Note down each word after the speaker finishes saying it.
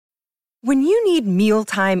When you need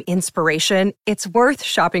mealtime inspiration, it's worth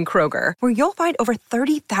shopping Kroger, where you'll find over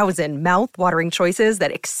 30,000 mouth-watering choices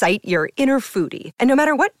that excite your inner foodie. And no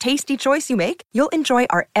matter what tasty choice you make, you'll enjoy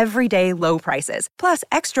our everyday low prices, plus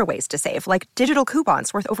extra ways to save, like digital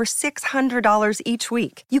coupons worth over $600 each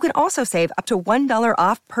week. You can also save up to $1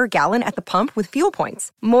 off per gallon at the pump with fuel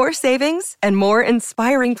points. More savings and more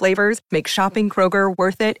inspiring flavors make shopping Kroger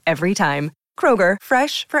worth it every time. Kroger,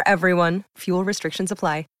 fresh for everyone. Fuel restrictions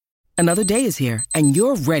apply. Another day is here, and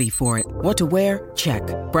you're ready for it. What to wear? Check.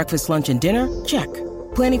 Breakfast, lunch, and dinner? Check.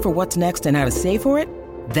 Planning for what's next and how to save for it?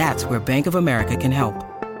 That's where Bank of America can help.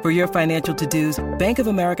 For your financial to-dos, Bank of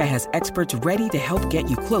America has experts ready to help get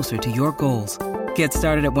you closer to your goals. Get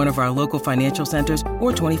started at one of our local financial centers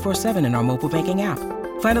or 24/7 in our mobile banking app.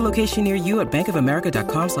 Find a location near you at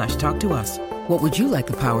bankofamerica.com/talktous. What would you like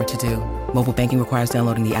the power to do? Mobile banking requires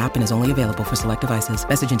downloading the app and is only available for select devices.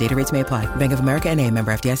 Message and data rates may apply. Bank of America N.A.,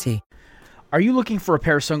 member FDIC. Are you looking for a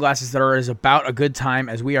pair of sunglasses that are as about a good time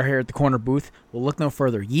as we are here at the corner booth? Well, look no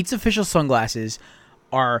further. Yeats official sunglasses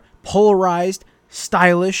are polarized,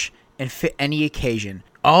 stylish, and fit any occasion.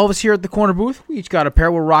 All of us here at the corner booth, we each got a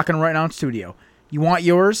pair we're rocking right now in studio. You want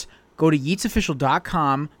yours? Go to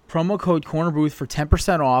yeatsofficial.com, promo code cornerbooth for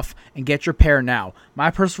 10% off, and get your pair now.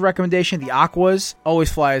 My personal recommendation, the Aquas,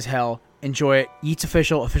 always fly as hell. Enjoy it. Yeats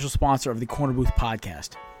Official sponsor of the Corner Booth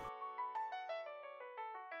podcast.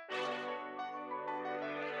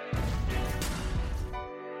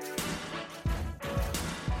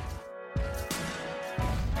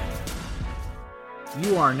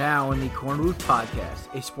 You are now in the Corner Booth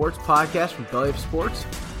Podcast, a sports podcast from Belly Up Sports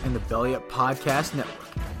and the Belly Up Podcast Network.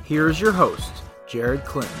 Here is your host, Jared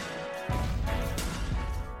Clinton.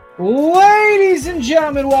 Ladies and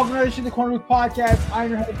gentlemen, welcome to the Corner Booth Podcast.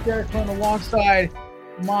 I'm your host, Jared Clinton, alongside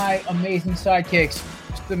my amazing sidekicks,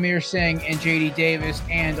 Samir Singh and JD Davis,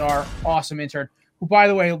 and our awesome intern, who, by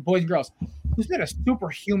the way, boys and girls, who's been a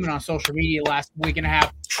superhuman on social media last week and a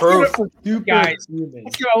half. True. Guys,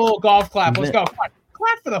 let's do a little golf clap. Let's go. Come on.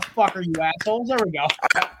 Clap for the fucker, you assholes. There we go.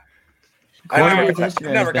 I've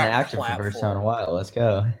never been active for the first time in a while. Let's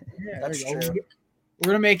go. Yeah, that's true.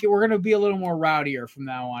 We're gonna be a little more rowdier from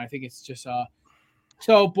now on. I think it's just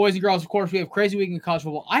so boys and girls, of course, we have crazy weekend in college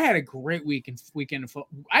football. I had a great weekend of football.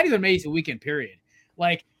 I had an amazing weekend, period.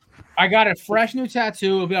 Like, I got a fresh new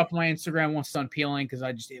tattoo. It'll be up on my Instagram once it's done peeling because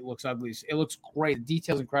it looks ugly. It looks great. The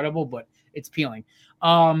detail's incredible, but it's peeling.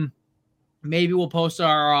 Maybe we'll post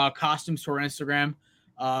our costumes to our Instagram.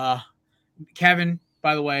 Kevin,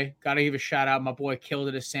 by the way, got to give a shout out. My boy killed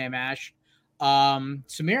it as Sam Ash.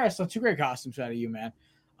 Samir, I saw 2 great costumes out of you, man.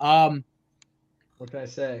 What can I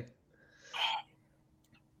say?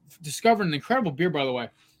 Discovered an incredible beer, by the way.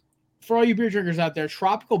 For all you beer drinkers out there,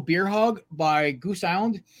 Tropical Beer Hug by Goose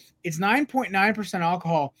Island. It's 9.9%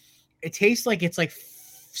 alcohol. It tastes like it's like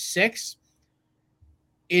 6.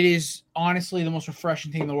 It is honestly the most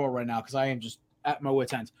refreshing thing in the world right now because I am just at my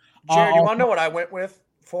wit's end. Jared, you want to know what I went with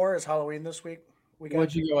for as Halloween this weekend?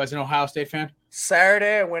 What'd you go as an Ohio State fan?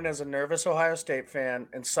 Saturday, I went as a nervous Ohio State fan,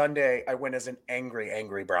 and Sunday, I went as an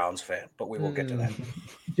angry Browns fan. But we will get to that.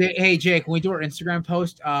 Hey, Jake, when we do our Instagram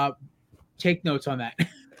post, take notes on that.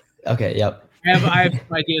 Okay, yep. I have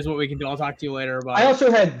ideas what we can do. I'll talk to you later about. I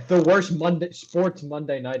also had the worst sports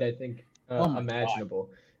Monday night, I think,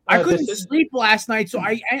 imaginable. I couldn't sleep last night, so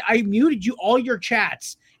I muted all your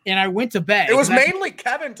chats, and I went to bed. It was mainly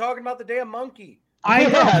Kevin talking about the damn monkey. I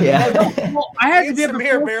know. Yeah. Well, I had to be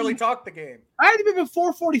Samir barely talked the game. I had to be up at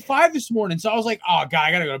 4:45 this morning, so I was like, "Oh God,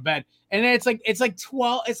 I gotta go to bed." And then it's like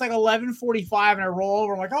 11:45, and I roll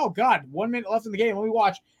over. I'm like, "Oh God, 1 minute left in the game. Let me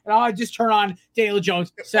watch." And I just turn on Daniel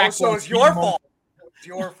Jones. So it's your fault. It's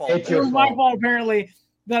your fault. It was my fault apparently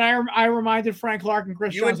that I reminded Frank Clark and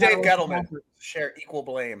Chris. You and Dave Gettleman share equal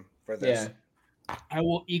blame for this. Yeah. I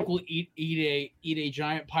will eat a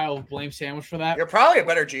giant pile of blame sandwich for that. You're probably a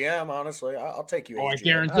better GM, honestly. I'll take you. I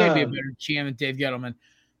guarantee I'd be a better GM than Dave Gettleman.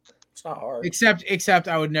 It's not hard. Except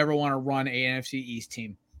I would never want to run a NFC East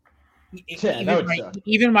team. Yeah,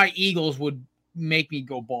 even my Eagles would make me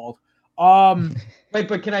go bald. Right,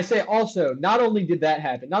 but can I say also, not only did that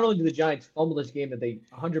happen, not only did the Giants fumble this game that they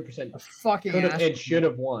 100% fucking could have and should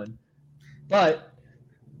have won, but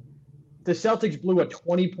the Celtics blew a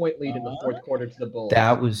 20-point lead in the fourth quarter to the Bulls.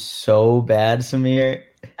 That was so bad, Samir.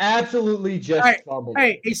 Absolutely just fumbled.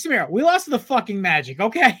 Hey, Samir, we lost to the fucking Magic,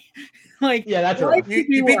 okay? Yeah, that's right.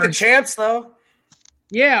 You beat the chance, though.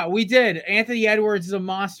 Yeah, we did. Anthony Edwards is a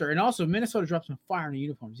monster. And also, Minnesota dropped some fire in the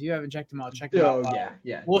uniforms. If you haven't checked them out, check them out.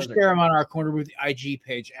 Yeah. We'll share them on our Corner Booth IG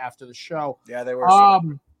page after the show. Yeah, they were.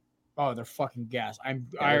 Oh, they're fucking gas. I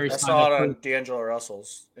saw it on D'Angelo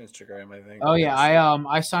Russell's Instagram, I think. Oh yeah,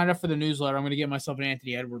 I signed up for the newsletter. I'm gonna get myself an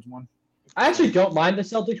Anthony Edwards one. I actually don't mind the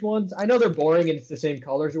Celtics ones. I know they're boring and it's the same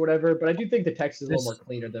colors or whatever, but I do think the text is a little more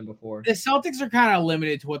cleaner than before. The Celtics are kind of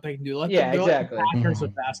limited to what they can do. Exactly. Like Packers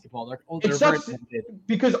with basketball. They're very limited.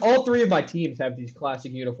 Because all three of my teams have these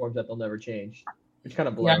classic uniforms that they'll never change. Which kind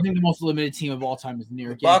of blows. Yeah, I think the most limited team of all time is the New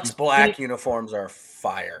York Yankees. Bucks black uniforms are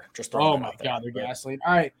fire. Oh my God, they're gasoline.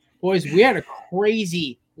 All right, boys, we had a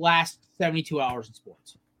crazy last 72 hours in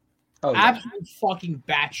sports. Oh, yeah. Absolute fucking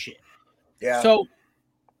batshit. Yeah. So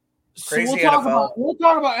crazy we'll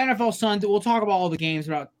talk about NFL Sunday. We'll talk about all the games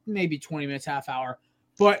about maybe 20 minutes, half hour.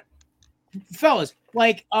 But fellas,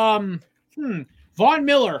 like Von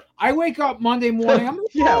Miller. I wake up Monday morning. I'm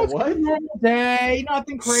like, what? Normal day,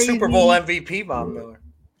 nothing crazy. Super Bowl MVP Von Miller.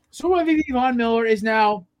 Super Bowl MVP Von Miller is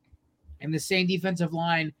now in the same defensive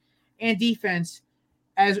line and defense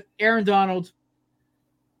as Aaron Donald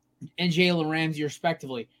and Jalen Ramsey,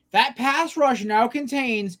 respectively. That pass rush now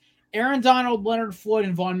contains Aaron Donald, Leonard Floyd,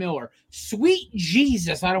 and Von Miller. Sweet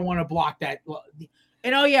Jesus, I don't want to block that.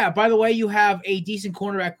 And oh yeah, by the way, you have a decent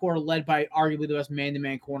cornerback core led by arguably the best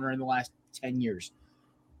man-to-man corner in the last 10 years.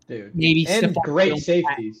 Dude. Maybe and great Gilmore,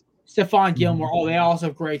 safeties. Stephon Gilmore. Oh, they also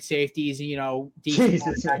have great safeties,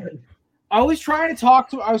 Jesus, I was trying to talk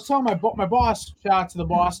to I was telling my boss, shout out to the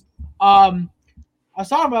boss. I was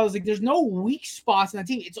talking about, I was like, there's no weak spots in that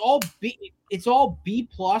team. It's all B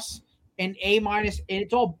plus and A minus, and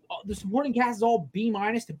it's all the supporting cast is all B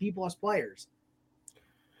minus to B plus players.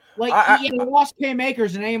 Like they lost Cam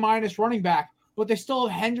Akers and A minus running back, but they still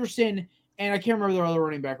have Henderson and I can't remember their other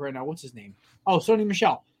running back right now. What's his name? Oh, Sonny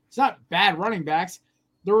Michel. It's not bad running backs.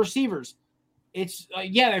 The receivers. It's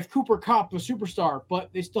they have Cooper Kupp, a superstar, but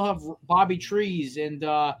they still have Bobby Trees and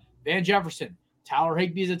Van Jefferson. Tyler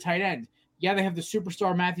Higbee is a tight end. Yeah, they have the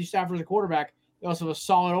superstar Matthew Stafford as a quarterback. They also have a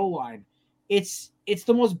solid O-line. It's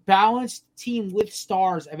the most balanced team with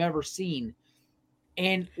stars I've ever seen.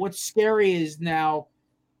 And what's scary is now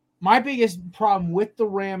my biggest problem with the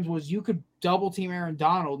Rams was you could double team Aaron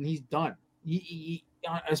Donald and he's done. He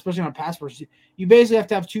especially on a pass rush. You basically have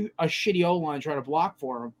to have a shitty O-line try to block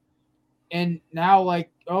for him. And now,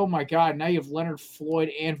 oh my God, now you have Leonard Floyd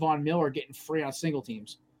and Von Miller getting free on single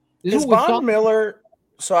teams. Is Von Miller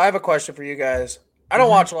 – so I have a question for you guys. I don't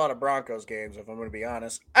watch a lot of Broncos games, if I'm going to be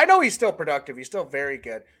honest. I know he's still productive. He's still very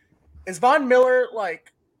good. Is Von Miller,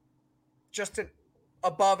 just an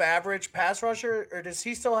above-average pass rusher, or does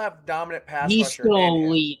he still have dominant pass rusher? He's still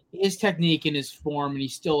elite. His technique and his form, and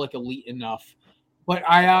he's still, elite enough. But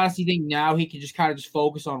I honestly think now he can just kind of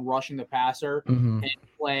focus on rushing the passer and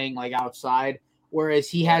playing, outside, whereas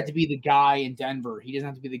he had to be the guy in Denver. He doesn't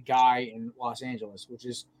have to be the guy in Los Angeles, which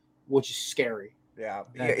is scary. Yeah.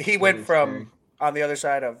 He went from on the other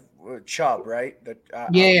side of Chubb, right?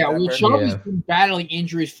 Well, Chubb has been battling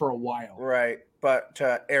injuries for a while. Right. But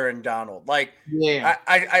to Aaron Donald.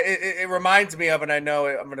 It reminds me of, and I know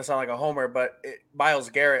I'm going to sound like a homer, but Myles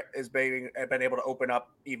Garrett has been able to open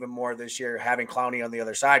up even more this year, having Clowney on the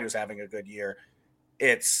other side who's having a good year.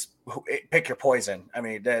 Pick your poison. I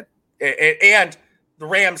mean, and the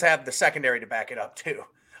Rams have the secondary to back it up too.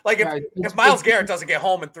 If Myles Garrett doesn't get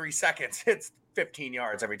home in 3 seconds, it's 15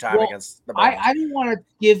 yards every time against the Browns. I don't want to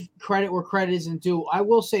give credit where credit isn't due. I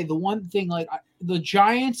will say the one thing, the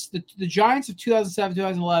Giants, the Giants of 2007,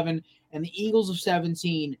 2011, and the Eagles of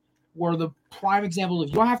 17 were the prime examples of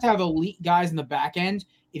you don't have to have elite guys in the back end.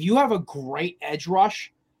 If you have a great edge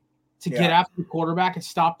rush to get after the quarterback and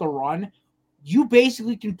stop the run, you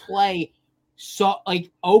basically can play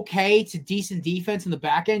okay to decent defense in the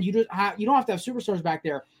back end. You don't have to have superstars back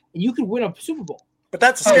there, and you can win a Super Bowl. But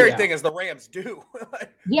that's the scary thing is the Rams do.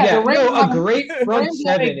 The Rams a great front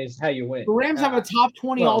seven is how you win. The Rams have a top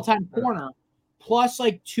 20 all-time corner, plus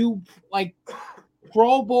two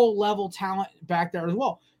Pro Bowl level talent back there as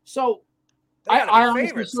well. So I honestly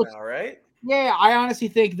favorites now, right? Yeah, I honestly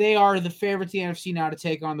think they are the favorites in the NFC now to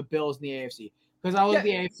take on the Bills in the AFC. Because I look at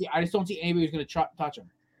the AFC, I just don't see anybody who's going to touch them.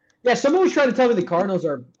 Yeah, someone was trying to tell me the Cardinals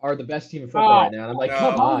are the best team in football right now. And I'm like,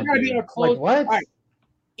 come on. What?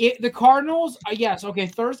 The Cardinals, yes. Okay,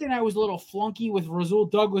 Thursday night was a little flunky with Rasul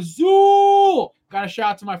Douglas. Zool! Got a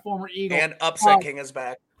shout to my former Eagle. And Upset King is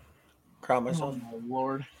back. Crown myself. Oh, my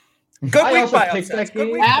Lord. Good week by Upset.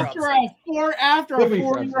 Good week after a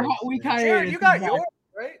 4-year week hiatus. Jared, you got yours,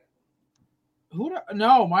 right?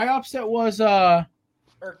 No, my upset was or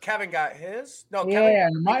Kevin got his. No,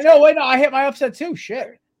 Kevin. I hit my upset too.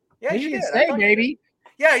 Shit. Yeah, Michigan State, baby.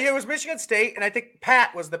 Yeah, it was Michigan State, and I think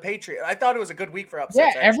Pat was the Patriot. I thought it was a good week for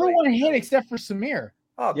upsets. Yeah, everyone hit except for Samir.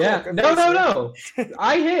 Oh, yeah. Cool. No.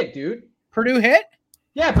 I hit, dude. Purdue hit?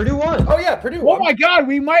 Yeah, Purdue won. Oh yeah, Purdue won. Oh my God,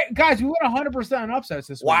 we went 100% on upsets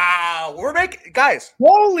this week. Wow, we're making guys.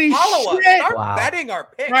 Holy follow shit! us. Start betting our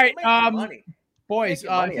picks. Right, money. Boys,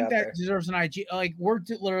 I think that deserves an IG. Like we're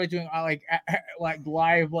literally doing like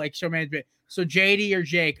live like show management. So JD or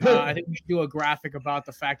Jake, I think we should do a graphic about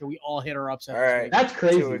the fact that we all hit our upset. All right, that's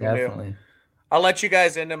crazy. Definitely. I'll let you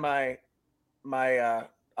guys into my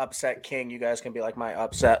upset king. You guys can be like my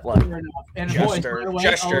upset like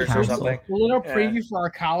gestures or something. A little preview for our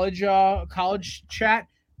college chat.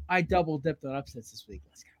 I double dipped on upsets this week.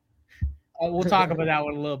 Let's go. We'll talk about that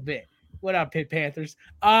one a little bit. What up, Pitt Panthers?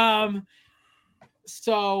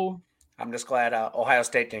 So I'm just glad Ohio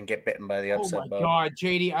State didn't get bitten by the upset. Oh my God,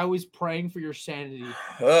 JD, I was praying for your sanity.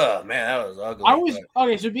 Oh man, that was ugly.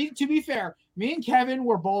 Okay. So to be fair, me and Kevin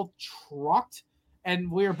were both trucked,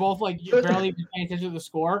 and we were both like barely even paying attention to the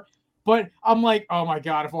score. But I'm like, oh my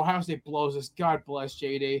God, if Ohio State blows this, God bless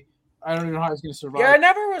JD. I don't even know how he's going to survive. Yeah, I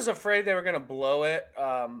never was afraid they were going to blow it.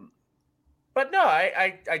 But no,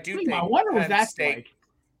 I do think. I wonder what that's like.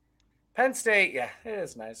 Penn State, yeah, it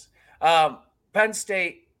is nice. Penn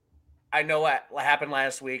State, I know what happened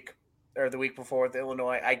last week or the week before with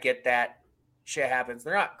Illinois. I get that shit happens.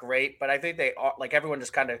 They're not great, but I think they are like everyone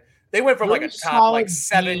just kind of they went from like a top like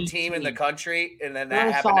 7 team in the country, and then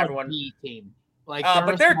that happened. Everyone B team. Like,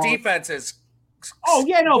 but their defense is. Oh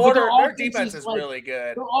yeah, no, but their defense is really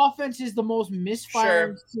good. Their offense is the most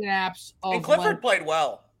misfired snaps of. And Clifford played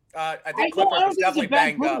well. I think Clifford was definitely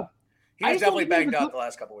banged up. He was definitely banged up the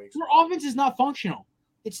last couple of weeks. Their offense is not functional.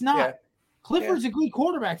 It's not. Yeah. Clifford's a good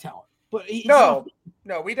quarterback talent, but no,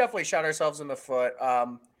 we definitely shot ourselves in the foot.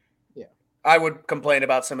 I would complain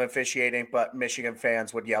about some officiating, but Michigan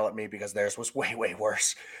fans would yell at me because theirs was way, way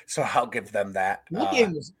worse. So I'll give them that. That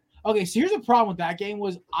game was okay. So here's the problem with that game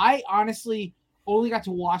was I honestly only got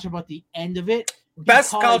to watch about the end of it. Best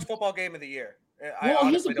college football game of the year. I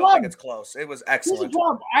honestly don't think it's close. It was excellent. Here's the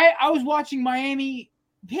problem. I was watching Miami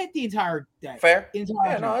Pitt the entire day. Fair.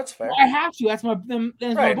 No, that's fair. I have to. That's my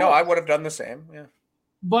right. No, I would have done the same. Yeah.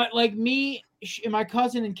 But like me and my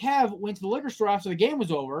cousin and Kev went to the liquor store after the game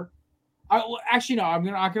was over. Actually, no, I'm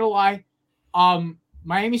not gonna lie.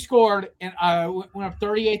 Miami scored and went up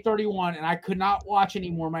 38-31, and I could not watch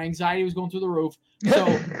anymore. My anxiety was going through the roof. So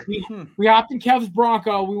we hopped in Kev's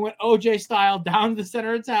Bronco. We went OJ style down to the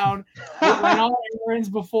center of town. Ran all errands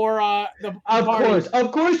before the party.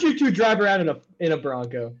 Of course, you two drive around in a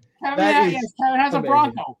Bronco. Kevin has a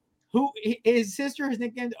Bronco. His sister is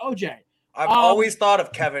nicknamed OJ. I've always thought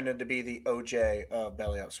of Kevin to be the OJ of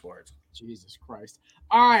Belly Up Sports. Jesus Christ.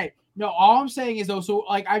 All right. No, all I'm saying is, though, so,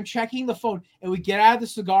 like, I'm checking the phone, and we get out of the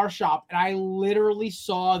cigar shop, and I literally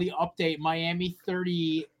saw the update, Miami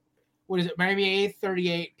 30, Miami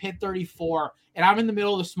 838, Pitt 34, and I'm in the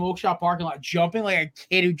middle of the smoke shop parking lot, jumping like a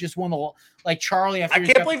kid who just won like Charlie. I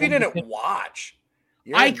can't believe you didn't watch.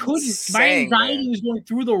 I couldn't. My anxiety was going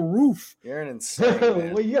through the roof. You're an insane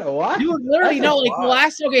man. Well, you gotta watch. Dude, literally, no, like, the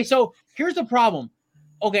last, okay, so here's the problem.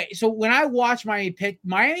 Okay, so when I watch Miami Pitt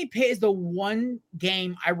is the one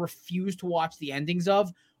game I refuse to watch the endings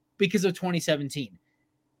of because of 2017.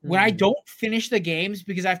 When I don't finish the games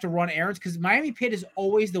because I have to run errands, because Miami Pitt is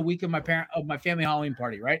always the week of my family Halloween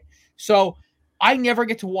party, right? So I never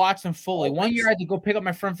get to watch them fully. One year I had to go pick up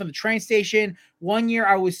my friend from the train station. One year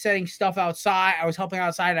I was setting stuff outside. I was helping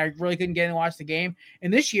outside. I really couldn't get in and watch the game.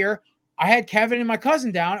 And this year I had Kevin and my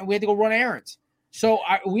cousin down, and we had to go run errands. So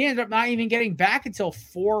we ended up not even getting back until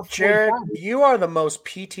 4:45. Jared, you are the most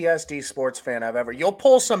PTSD sports fan I've ever. You'll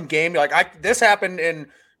pull some game. You're like, this happened in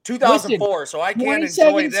 2004, so I can't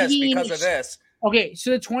enjoy this because of this. Okay, so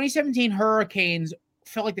the 2017 Hurricanes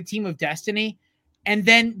felt like the team of destiny, and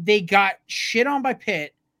then they got shit on by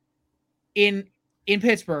Pitt in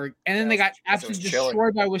Pittsburgh, and then they got absolutely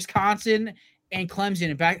destroyed by Wisconsin and Clemson.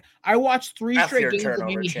 In fact, I watched 3 straight games that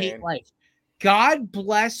made me hate life. God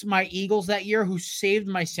bless my Eagles that year who saved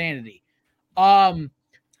my sanity.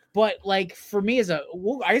 But like for me I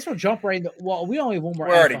guess we'll jump right into, we only have one more.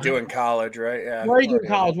 We're already doing college, right? Yeah. We're already doing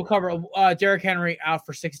college. We'll cover Derrick Henry out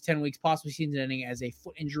for 6 to 10 weeks, possibly season ending as a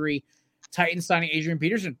foot injury. Titans signing Adrian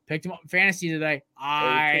Peterson. Picked him up in fantasy today.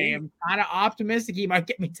 I am kind of optimistic he might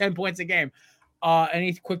get me 10 points a game.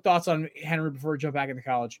 Any quick thoughts on Henry before we jump back into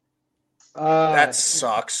college? That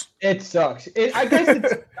sucks. It sucks. I guess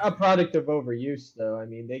it's a product of overuse, though. I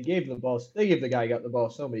mean, they gave the guy got the ball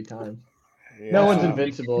so many times. Yeah. No one's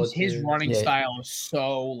invincible. His running style is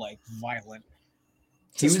so like violent.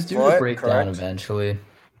 He was due to break down eventually.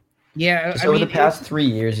 Yeah, over the past 3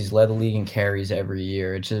 years, he's led the league in carries every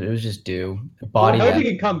year. It was just due. I hope he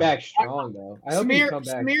can come back strong, though.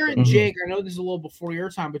 Samir and Jake, I know this is a little before your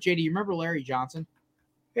time, but JD, you remember Larry Johnson?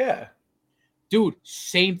 Yeah. Dude,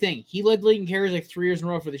 same thing. He led league in carries like 3 years in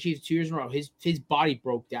a row for the Chiefs, 2 years in a row. His body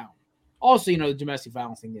broke down. Also, the domestic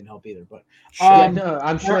violence thing didn't help either. But no,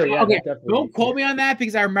 I'm sure. Yeah, okay. Don't quote me on that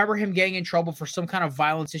because I remember him getting in trouble for some kind of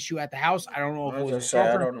violence issue at the house. I don't know if it was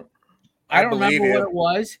I don't know. I don't remember what it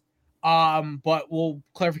was. But we'll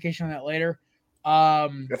clarification on that later.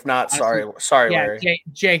 If not, sorry, Larry.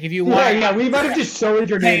 Jake, if you want, we might have just sold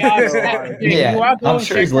your name. I'm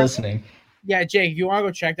sure he's listening. Yeah, Jake, if you want to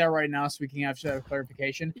go check that right now, so we can have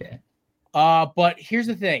clarification. Yeah. But here's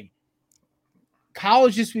the thing.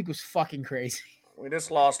 College this week was fucking crazy. We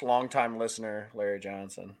just lost longtime listener Larry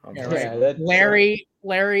Johnson. Larry.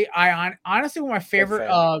 Honestly, one of my favorite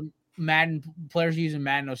Madden players using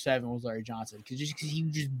Madden 07 was Larry Johnson because he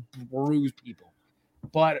just bruised people.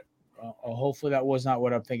 But hopefully that was not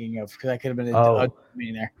what I'm thinking of because I could have been a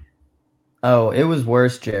meeting there. Oh, it was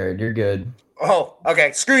worse, Jared. You're good. Oh,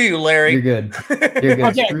 okay. Screw you, Larry. You're good.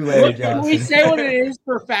 Okay. Screw Larry Johnson. Can we say what it is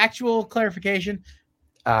for factual clarification?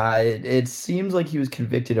 It seems like he was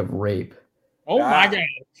convicted of rape. Oh my God!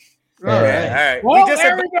 All right. Well, we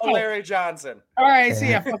disavow Larry Johnson. All right,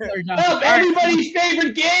 see ya. Fuck Larry Johnson. Everybody's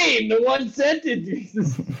favorite game, the one sentence.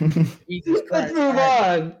 Jesus Christ. Let's move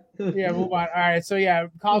on. Yeah, move on. All right, so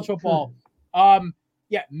college football.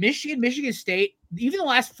 Michigan State. Even the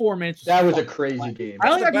last 4 minutes. That was a crazy game. I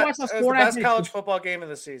only got to watch those 4.5 minutes. The best college football game of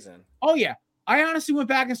the season. Oh yeah, I honestly went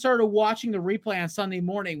back and started watching the replay on Sunday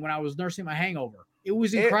morning when I was nursing my hangover. It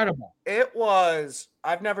was incredible. It was.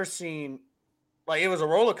 I've never seen. It was a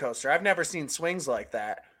roller coaster. I've never seen swings like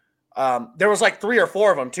that. There was 3 or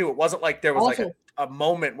 4 of them too. It wasn't like there was a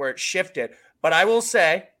moment where it shifted. But I will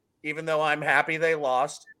say, even though I'm happy they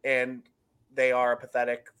lost and they are a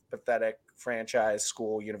pathetic franchise,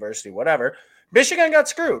 school, university, whatever, Michigan got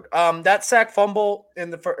screwed. That sack fumble in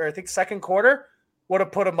the second quarter would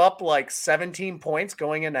have put them up 17 points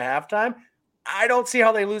going into halftime. I don't see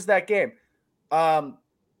how they lose that game.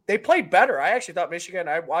 They played better. I actually thought Michigan,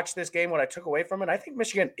 I watched this game, what I took away from it. I think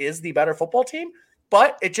Michigan is the better football team,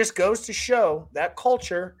 but it just goes to show that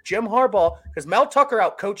culture, Jim Harbaugh, because Mel Tucker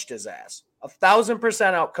outcoached his ass. 1,000%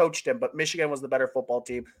 outcoached him, but Michigan was the better football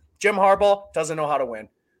team. Jim Harbaugh doesn't know how to win.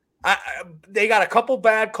 They got a couple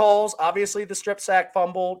bad calls. Obviously, the strip sack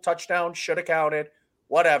fumble, touchdown, should have counted,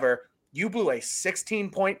 whatever. You blew a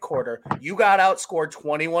 16-point quarter. You got outscored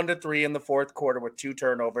 21-3 in the fourth quarter with 2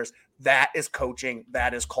 turnovers. That is coaching.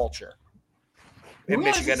 That is culture. And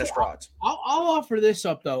Michigan is frauds. I'll offer this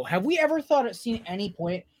up, though. Have we ever seen any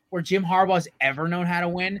point where Jim Harbaugh's ever known how to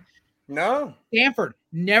win? No. Stanford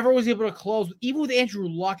never was able to close, even with Andrew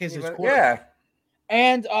Luck as his quarterback. Yeah.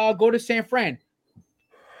 And go to San Fran.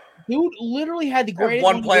 Dude literally had the greatest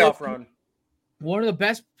one playoff run. One of the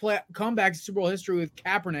best comebacks in Super Bowl history with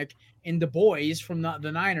Kaepernick and the boys from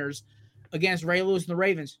the Niners against Ray Lewis and the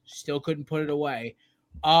Ravens. Still couldn't put it away.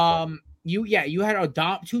 You had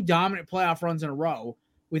 2 dominant playoff runs in a row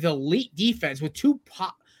with elite defense with 2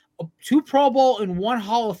 Pro Bowl and 1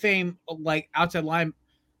 Hall of Fame outside line.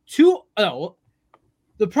 Probably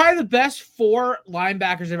the best 4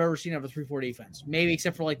 linebackers I've ever seen of a 3-4 defense. Maybe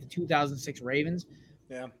except for the 2006 Ravens.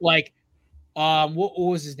 Yeah. What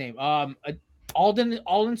was his name?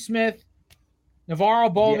 Alden Smith, Navarro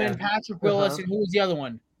Bowman, Patrick Willis, and who was the other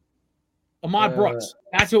one? Ahmad Brooks.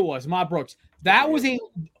 That's who it was. Ahmad Brooks. That was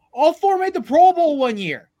all 4 made the Pro Bowl one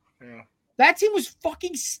year. Yeah. That team was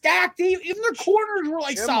fucking stacked. Even their corners were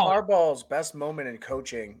Jim solid. Harbaugh's best moment in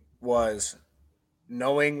coaching was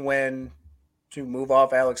knowing when to move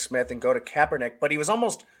off Alex Smith and go to Kaepernick, but he was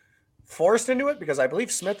almost forced into it because I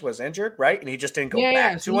believe Smith was injured, right? And he just didn't go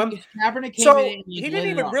back to him. Kaepernick came so in he didn't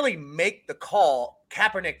even really make the call.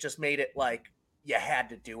 Kaepernick just made it you had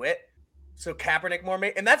to do it. So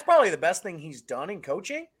Kaepernick and that's probably the best thing he's done in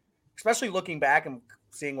coaching, especially looking back and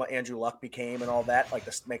seeing what Andrew Luck became and all that.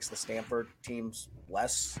 This makes the Stanford teams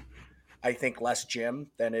less Jim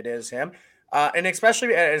than it is him. And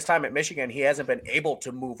especially at his time at Michigan, he hasn't been able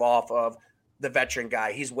to move off of the veteran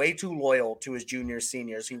guy. He's way too loyal to his juniors,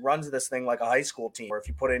 seniors. He runs this thing like a high school team where if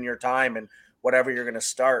you put in your time and whatever you're going to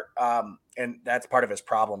start, and that's part of his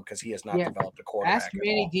problem because he has not developed a quarterback. Ask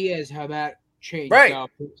Manny Diaz how that changed. Right.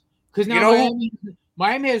 Because now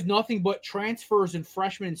Miami has nothing but transfers and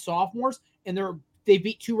freshmen and sophomores, and they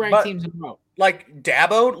beat 2 ranked teams in a row.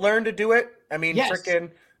 Dabo learned to do it. I mean,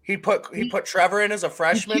 freaking he put Trevor in as a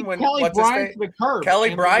freshman when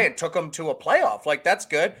Kelly Bryant took him to a playoff. That's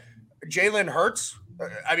good. Jalen Hurts,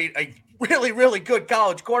 a really, really good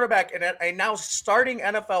college quarterback and a now starting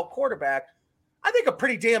NFL quarterback. I think a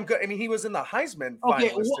pretty damn good. I mean, he was in the Heisman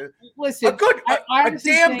finalist. Listen, a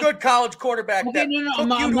damn good college quarterback. Okay, I'm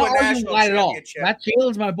not arguing that at all. That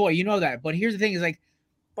Jalen's my boy. You know that. But here's the thing: is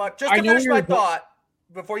But just to finish my thought,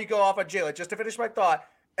 before you go off on Jalen, just to finish my thought,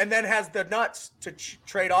 and then has the nuts to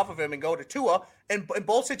trade off of him and go to Tua. And in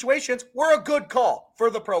both situations, were a good call for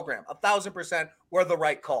the program. 1,000% were the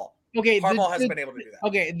right call. Okay, Harbaugh hasn't been able to do that.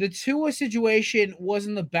 Okay, the Tua situation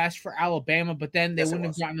wasn't the best for Alabama, but then they wouldn't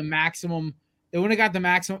have gotten the maximum. They wouldn't have got the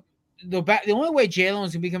maximum. The only way Jalen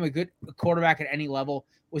was going to become a good quarterback at any level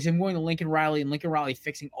was him going to Lincoln Riley and Lincoln Riley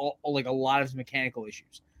fixing a lot of his mechanical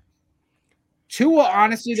issues. Tua,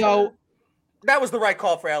 honestly, though, that was the right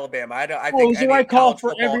call for Alabama. I think it was the right call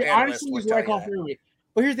for every. Honestly, it was the right call for everybody.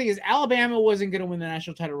 But here's the thing: is Alabama wasn't going to win the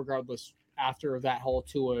national title regardless after that whole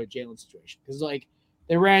Tua Jalen situation, because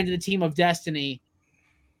they ran into the team of destiny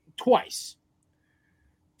twice.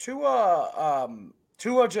 Tua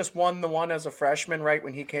just won the one as a freshman, right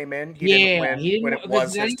when he came in. He didn't win when it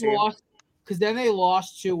was his team. Because then they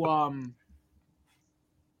lost to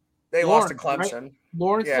They Lawrence, lost to Clemson. Right?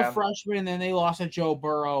 Lawrence the freshman, and then they lost to Joe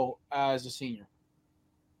Burrow as a senior.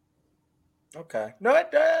 Okay. No,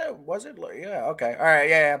 it was it. Yeah. Okay. All right.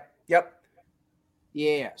 Yeah. Yep.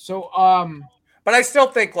 Yeah. So but I still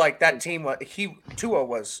think that team Tua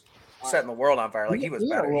was setting the world on fire. He was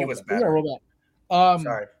better. He was better.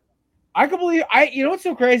 Sorry. I can believe you know what's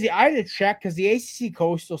so crazy? I had to check because the ACC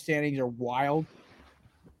coastal standings are wild.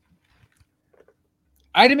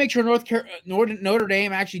 I had to make sure Notre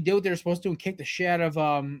Dame actually did what they were supposed to and kick the shit out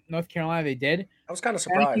of North Carolina. They did. I was kind of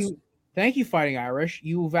surprised. Thank you, Fighting Irish.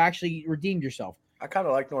 You've actually redeemed yourself. I kind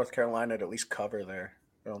of like North Carolina to at least cover there.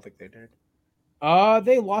 I don't think they did.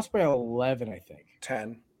 They lost by 11, I think.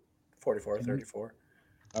 10, 44-34.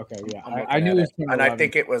 Okay, yeah. I knew it was 10, and I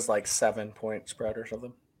think it was 7-point spread or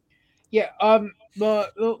something. Yeah,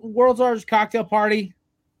 the world's largest cocktail party,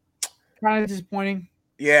 kind of disappointing.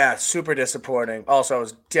 Yeah, super disappointing. Also, I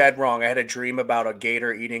was dead wrong. I had a dream about a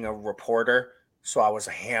gator eating a reporter, so I was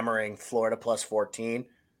hammering Florida plus 14,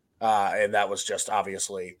 and that was just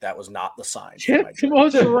obviously that was not the sign. It's the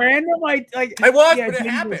most random. But it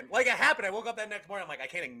happened. It happened. I woke up that next morning. I'm like, I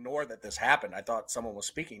can't ignore that this happened. I thought someone was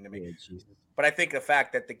speaking to me. Yeah, but I think the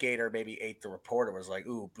fact that the gator maybe ate the reporter was like,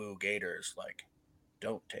 ooh, boo, gators.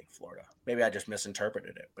 Don't take Florida. Maybe I just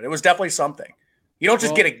misinterpreted it, but it was definitely something. You don't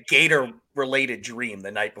just get a Gator-related dream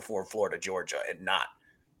the night before Florida, Georgia, and not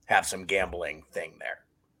have some gambling thing there.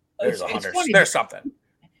 There's something.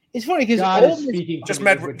 It's funny because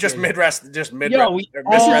misread. Of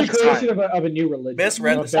a new religion.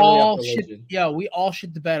 Misread we all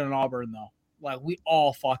shit the bed on Auburn though. We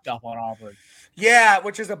all fucked up on Auburn. Yeah,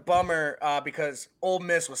 which is a bummer because Ole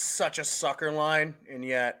Miss was such a sucker line, and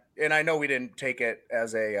I know we didn't take it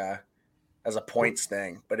as a points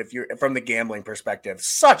thing, but if you're from the gambling perspective,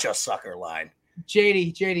 such a sucker line.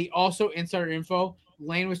 JD, also insider info.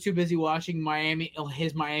 Lane was too busy watching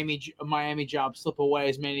his Miami job slip away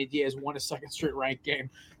as Manny Diaz won a second straight ranked game.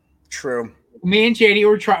 True. Me and JD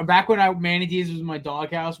were trying back when Manny Diaz was in my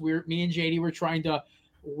doghouse. Me and JD were trying to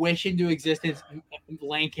wish into existence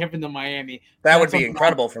Lane Kiffin to Miami. That would be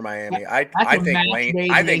incredible for Miami. I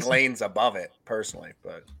think Lane's above it personally,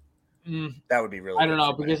 but that would be really. I don't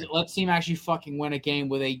know because let's see him actually fucking win a game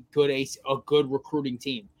with a good recruiting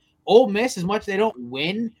team. Ole Miss, as much as they don't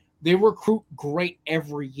win, they recruit great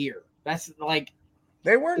every year. That's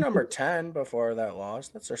they were number 10 before that loss.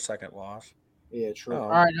 That's their second loss. Yeah, true. All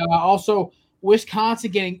right. Also,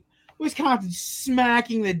 Wisconsin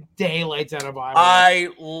smacking the daylights out of Iowa. I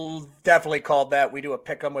definitely called that. We do a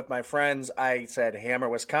pick 'em with my friends. I said hammer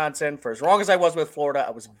Wisconsin. For as long as I was with Florida,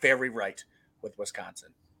 I was very right with Wisconsin.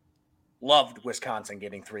 Loved Wisconsin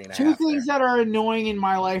getting 3.5. Two things that are annoying in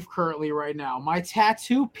my life currently right now. My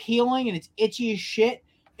tattoo peeling and it's itchy as shit,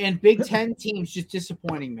 and Big Ten teams just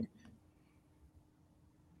disappointing me.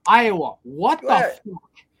 Iowa, what the fuck?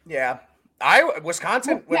 Yeah.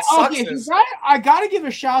 Wisconsin. I got to give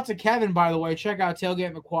a shout out to Kevin, by the way. Check out Tailgate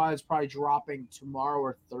in the Quad. It's probably dropping tomorrow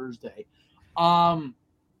or Thursday. He'll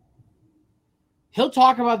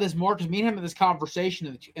talk about this more because me and him had this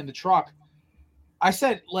conversation in the truck.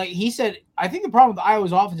 He said, I think the problem with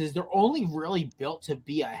Iowa's offense is they're only really built to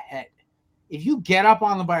be ahead. If you get up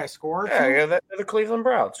on them by a score, they're the Cleveland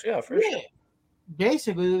Browns. Yeah, for sure.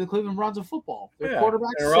 Basically, they're the Cleveland Browns of football. Their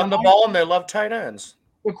quarterbacks they run the ball and they love tight ends.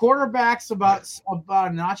 The quarterback's about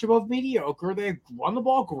a notch above mediocre. They run the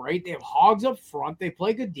ball great. They have hogs up front. They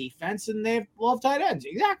play good defense, and they love tight ends.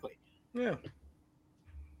 Exactly. Yeah.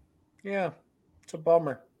 Yeah. It's a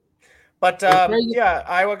bummer. But,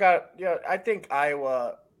 Iowa got – I think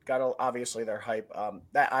Iowa got obviously their hype.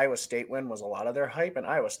 That Iowa State win was a lot of their hype, and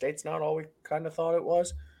Iowa State's not all we kind of thought it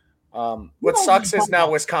was. What sucks is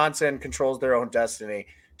now Wisconsin controls their own destiny.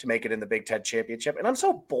 to make it in the Big Ten championship. And I'm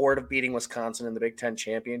so bored of beating Wisconsin in the Big Ten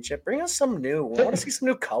championship. Bring us some new. I want to see some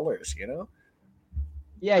new colors, you know?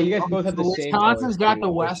 Yeah, you guys both have the same. Wisconsin's got the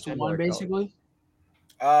West one, basically.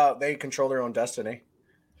 They control their own destiny.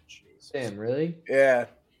 Damn, really? Yeah,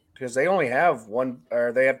 because they only have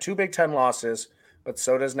they have 2 Big Ten losses, but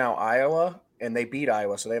so does now Iowa, and they beat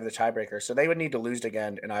Iowa, so they have the tiebreaker. So they would need to lose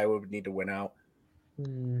again, and Iowa would need to win out.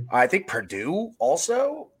 I think Purdue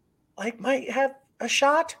also might have a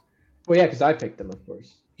shot. Well, yeah, because I picked them, of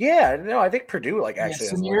course. Yeah, no, I think Purdue actually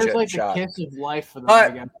has a legit shot. The kiss of life for them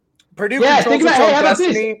again. Purdue controls its own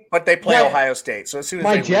destiny, but they play Ohio State. So as soon as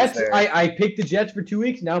my they Jets, lose there, I picked the Jets for 2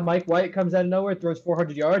 weeks. Now Mike White comes out of nowhere, throws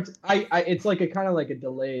 400 yards. It's like a kind of like a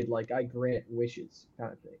delayed, I grant wishes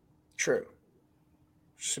kind of thing. True.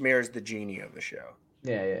 Samir is the genie of the show.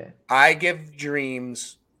 Yeah. I give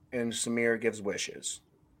dreams, and Samir gives wishes.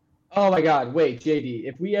 Oh my God! Wait, JD,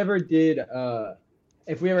 if we ever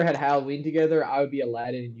had Halloween together, I would be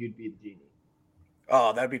Aladdin and you'd be the genie.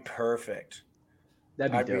 Oh, that'd be perfect.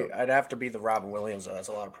 That'd be dope. I'd have to be the Robin Williams, though. That's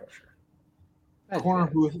a lot of pressure. Corner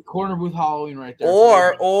booth Halloween right there.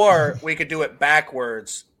 Or we could do it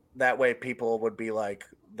backwards. That way people would be like,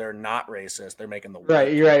 they're not racist. They're making the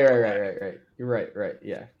right. You're right. You're right.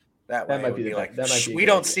 Yeah. That way might be like, we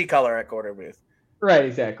don't see color at corner booth. Right,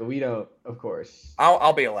 exactly. We don't, of course.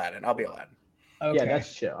 I'll be Aladdin. Okay. Yeah,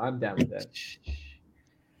 that's chill. I'm down with that.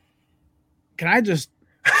 Can I just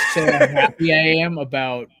say how happy I am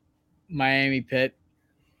about Miami Pitt?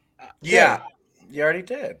 Yeah, you already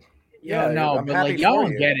did. Yeah, no, but y'all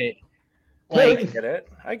don't get it.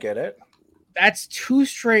 I get it. That's 2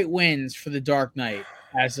 straight wins for the Dark Knight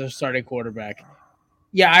as their starting quarterback.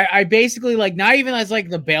 Yeah, I basically not even as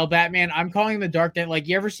the Bale Batman. I'm calling him the Dark Knight.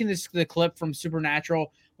 You ever seen the clip from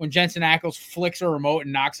Supernatural when Jensen Ackles flicks a remote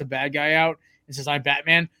and knocks a bad guy out and says, "I'm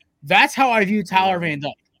Batman"? That's how I view Tyler Van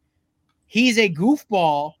Dyke. He's a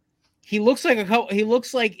goofball. He looks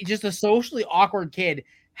like just a socially awkward kid.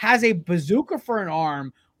 Has a bazooka for an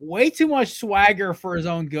arm. Way too much swagger for his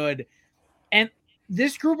own good. And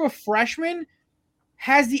this group of freshmen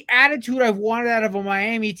has the attitude I've wanted out of a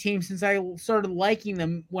Miami team since I started liking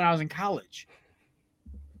them when I was in college.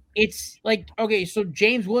 It's okay, so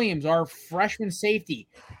James Williams, our freshman safety,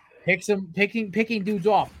 picking dudes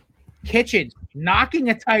off. Kitchens knocking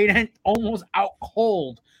a tight end almost out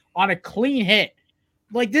cold on a clean hit.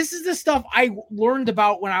 This is the stuff I learned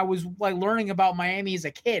about when I was learning about Miami as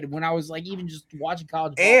a kid, when I was even just watching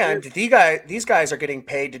college ball. And these guys are getting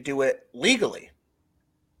paid to do it legally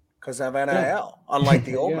because of NIL, unlike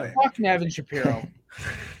the old man. Fuck Nevin Shapiro.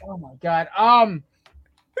 Oh my God.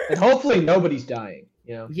 And hopefully nobody's dying.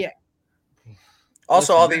 Yeah.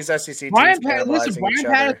 Also, all these SEC teams. Brian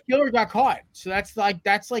Paddock Killer got caught, so that's a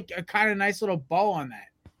kind of nice little bow on that.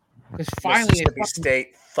 Because finally, Mississippi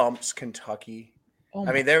State thumps Kentucky. Oh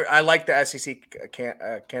I mean, I like the SEC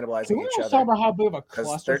cannibalizing each other. Talk about how big of a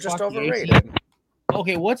clusterfuck they're just overrated.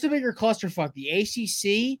 Okay, what's a bigger clusterfuck, the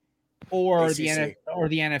ACC or the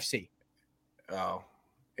NFC? Oh,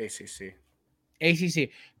 ACC.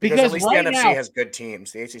 Because at least right the NFC now, has good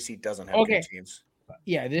teams. The ACC doesn't have good teams.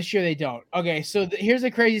 Yeah, this year they don't. Okay, so here's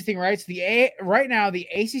the crazy thing, right? So right now the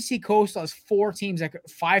ACC Coastal has 5 teams that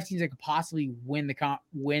could possibly win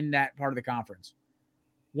that part of the conference.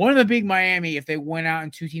 One of the big Miami, if they went out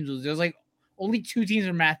and 2 teams lose, there's only 2 teams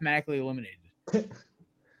are mathematically eliminated,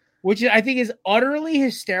 which I think is utterly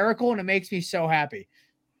hysterical, and it makes me so happy.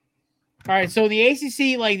 All right, so the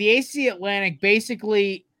ACC, the ACC Atlantic,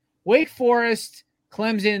 basically Wake Forest,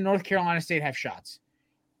 Clemson, and North Carolina State have shots.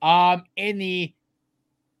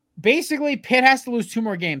 Basically Pitt has to lose 2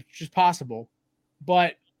 more games, which is possible,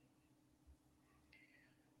 but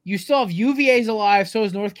you still have UVA's alive, so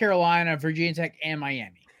is North Carolina, Virginia Tech, and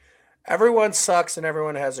Miami. Everyone sucks and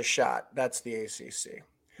everyone has a shot. That's the ACC.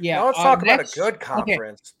 Yeah. Now let's talk about a good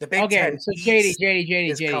conference. Okay. The Big Ten so JD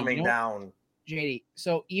is coming down. JD,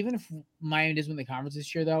 so even if Miami does win the conference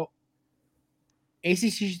this year, though,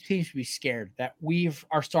 ACC teams should be scared that we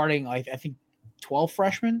are starting, I think, 12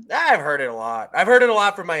 freshmen. I've heard it a lot. I've heard it a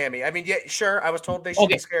lot from Miami. I mean, yeah, sure. I was told they should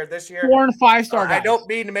be scared this year. 4 and 5 star guys. I don't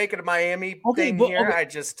mean to make it a Miami thing here. I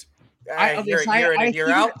just hear it year in and year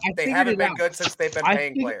out. They haven't been good since they've been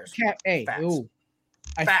paying players. Facts.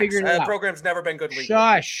 I figured it out. The program's never been good legally.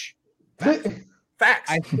 Shush.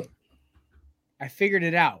 Facts. I figured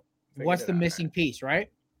it out. What's the missing piece, right?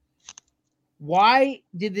 Why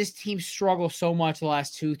did this team struggle so much the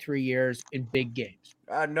last 2-3 years in big games?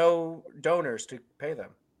 No donors to pay them.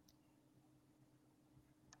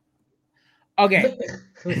 Okay.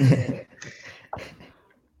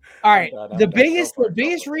 All right. The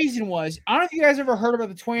biggest reason was, I don't know if you guys ever heard about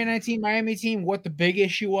the 2019 Miami team, what the big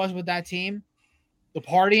issue was with that team. The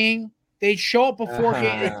partying. They'd show up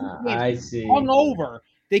beforehand. I see. Hungover.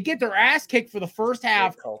 They get their ass kicked for the first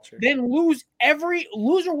half, then lose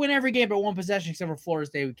or win every game but one possession, except for Florida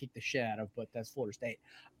State we kicked the shit out of, but that's Florida State.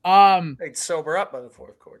 They'd sober up by the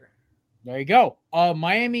fourth quarter. There you go.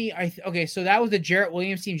 Miami, okay, so that was the Jarrett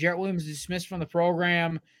Williams team. Jarrett Williams dismissed from the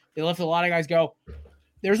program. They left a lot of guys go.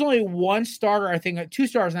 There's only one starter, I think, two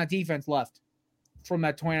starters on that defense left from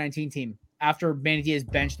that 2019 team after Manny Diaz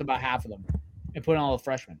benched about half of them and put in all the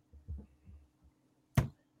freshmen.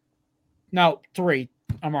 No, three.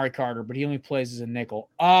 Amari Carter, but he only plays as a nickel.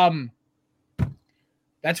 That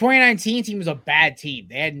 2019 team was a bad team.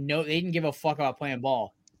 They didn't give a fuck about playing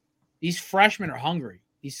ball. These freshmen are hungry.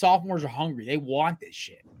 These sophomores are hungry. They want this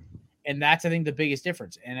shit. And that's, I think, the biggest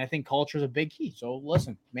difference. And I think culture is a big key. So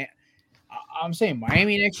listen, man, I'm saying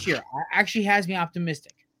Miami next year actually has me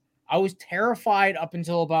optimistic. I was terrified up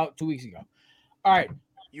until about 2 weeks ago. All right.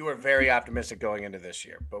 You were very optimistic going into this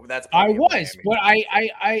year, but that's I was, but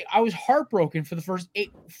I was heartbroken for the first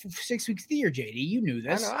 6 weeks of the year. JD, you knew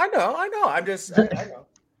this. I know. I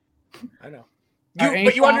know.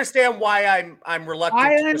 But you understand why I'm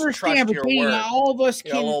reluctant to just trust your word. Not all of us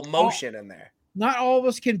can. A little motion in there. Not all of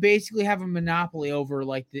us can basically have a monopoly over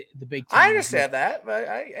like the big team. I understand that, but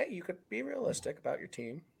you could be realistic about your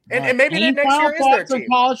team, and maybe the next year is their team.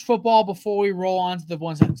 College football before we roll on to the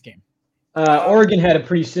one sentence game. Oregon had a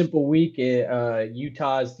pretty simple week.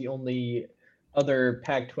 Utah is the only other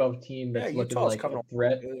Pac-12 team that's looking like a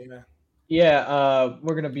threat. Yeah,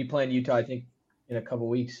 we're going to be playing Utah, I think, in a couple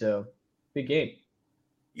weeks, so big game.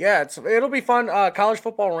 Yeah, it'll be fun. College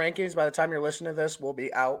football rankings, by the time you're listening to this, will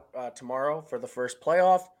be out tomorrow for the first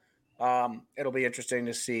playoff. It'll be interesting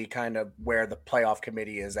to see kind of where the playoff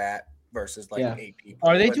committee is at versus 8 people.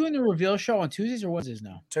 Are they doing the reveal show on Tuesdays or Wednesdays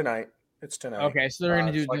now? Tonight. It's tonight. Okay, so they're going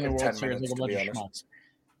to do the World Series like a bunch of schmucks.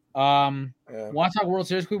 Want to talk World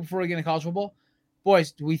Series quick before we get into college football?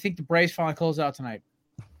 Boys, do we think the Braves finally close out tonight?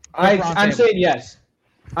 I'm saying yes.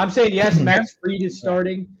 I'm saying yes. Max Fried is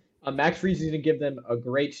starting. Max Fried is going to give them a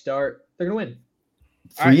great start. They're going to win.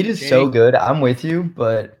 Fried is so good. I'm with you,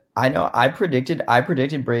 but I know I predicted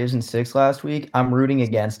Braves in 6 last week. I'm rooting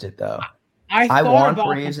against it though. I want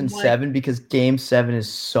Braves in 7 because Game 7 is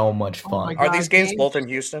so much fun. Are these games both in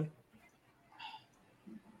Houston?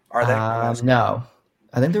 Are they? No.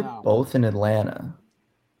 I think they're both in Atlanta.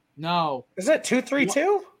 No. Is it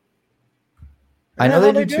 2-3-2? I know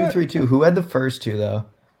they do 2-3-2. Who had the first two though?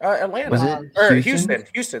 Atlanta. Was it Houston?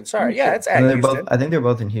 Houston. Sorry. Yeah, it's at Houston. I think they're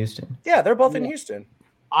both in Houston. Yeah, they're both in Houston.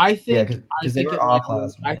 I think they were off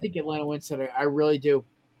last night. I think Atlanta wins today. I really do.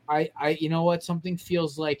 I you know what? Something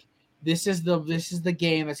feels like this is the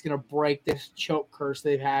game that's going to break this choke curse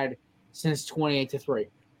they've had since 28-3.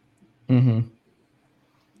 Mm-hmm.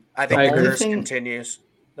 I think the curse continues.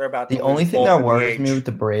 They're about the only thing that worries me with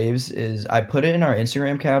the Braves is I put it in our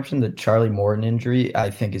Instagram caption. The Charlie Morton injury I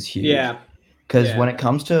think is huge. Yeah. Because when it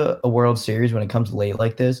comes to a World Series, when it comes late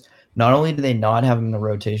like this, not only do they not have him in the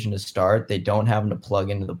rotation to start, they don't have him to plug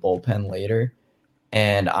into the bullpen later,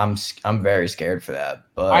 and I'm very scared for that.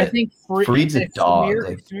 But I think Fried's a dog.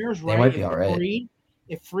 Samir's they might be all right.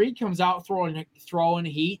 If Fried comes out throwing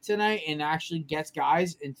heat tonight and actually gets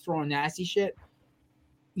guys and throwing nasty shit,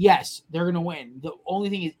 yes, they're gonna win. The only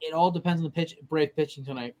thing is, it all depends on the Braves pitching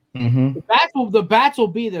tonight. Mm-hmm. The bats will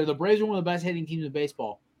be there. The Braves are one of the best hitting teams in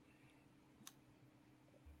baseball.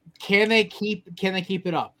 Can they keep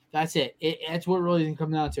it up? That's it. That's what it really can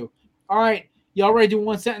come down to. All right, y'all ready to do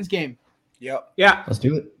one sentence game? Yep. Yeah. Let's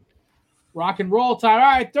do it. Rock and roll time. All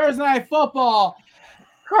right, Thursday night football.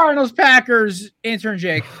 Cardinals, Packers. Intern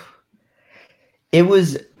Jake.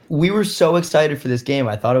 We were so excited for this game.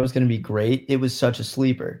 I thought it was going to be great. It was such a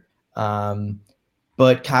sleeper.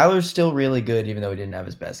 But Kyler's still really good, even though he didn't have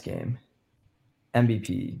his best game.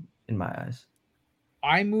 MVP in my eyes.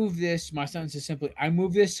 I moved this. My sentence is simply, I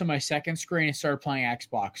moved this to my second screen and started playing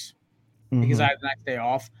Xbox because I had the next day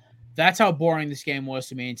off. That's how boring this game was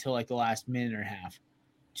to me until like the last minute and a half.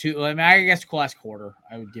 I guess the last quarter,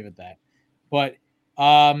 I would give it that. But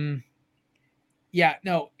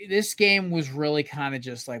this game was really kind of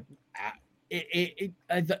just like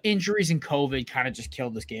the injuries and COVID kind of just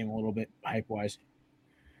killed this game a little bit hype wise.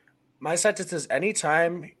 My sentence is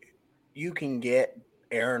anytime you can get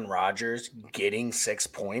Aaron Rodgers getting 6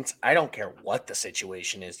 points, I don't care what the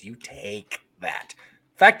situation is, you take that.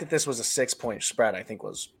 The fact that this was a 6-point spread, I think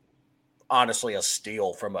was honestly a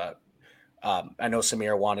steal from I know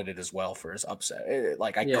Samir wanted it as well for his upset.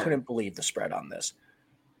 I couldn't believe the spread on this.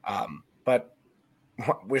 But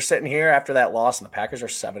we're sitting here after that loss, and the Packers are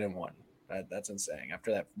 7-1. That's insane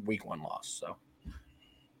after that week 1 loss. So,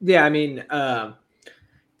 yeah, I mean,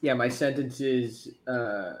 my sentence is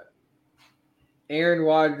Aaron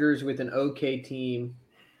Rodgers with an okay team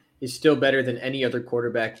is still better than any other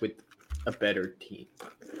quarterback with a better team,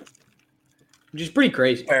 which is pretty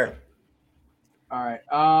crazy. Fair. All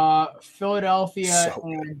right, Philadelphia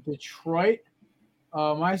and Detroit.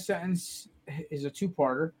 My sentence is a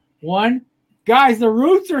two-parter. One, guys, the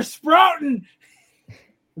roots are sprouting.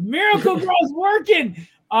 The miracle girl's working.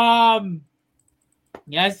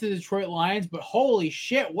 Yes, the Detroit Lions, but holy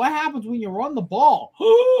shit, what happens when you run the ball?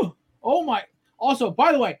 Oh my! Also,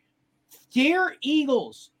 by the way, dear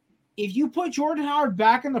Eagles, if you put Jordan Howard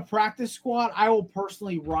back in the practice squad, I will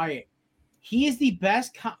personally riot. He is the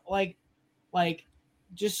best.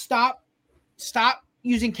 Just stop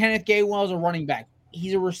using Kenneth Gainwell as a running back.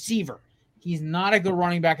 He's a receiver. He's not a good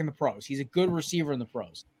running back in the pros. He's a good receiver in the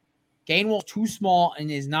pros. Gainwell's too small and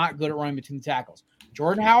is not good at running between the tackles.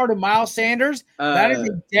 Jordan Howard and Miles Sanders, that is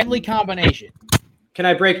a deadly combination. Can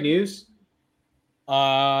I break news?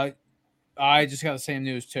 I just got the same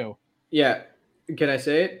news too. Yeah. Can I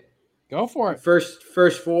say it? Go for it.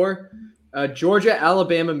 First four, Georgia,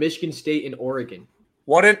 Alabama, Michigan State, and Oregon.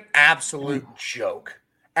 What an absolute joke.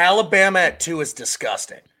 Alabama at 2 is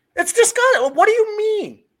disgusting. It's disgusting. What do you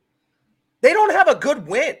mean? They don't have a good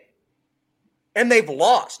win. And they've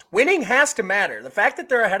lost. Winning has to matter. The fact that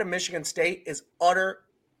they're ahead of Michigan State is utter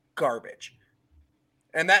garbage.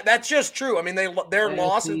 And that's just true. I mean, their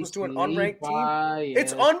loss was to an unranked team.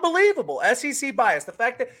 It's unbelievable. SEC bias. The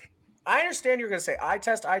fact that I understand you're going to say eye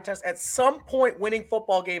test. At some point, winning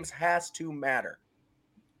football games has to matter.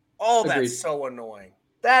 Oh, that's Agreed. so annoying.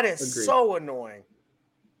 That is so annoying.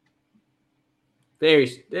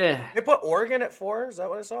 They put Oregon at 4. Is that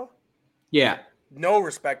what I saw? Yeah. No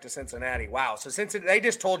respect to Cincinnati. Wow. So they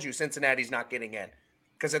just told you Cincinnati's not getting in.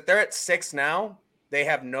 Because if they're at 6 now, they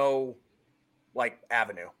have no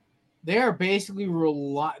avenue. They are basically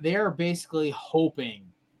hoping.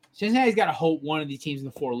 Cincinnati's got to hope one of these teams in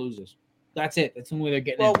the 4 loses. That's it. That's the only way they're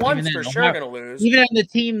getting in. Well, one's for sure going to lose. Even the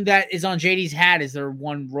team that is on JD's hat is their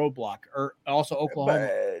one roadblock. Or also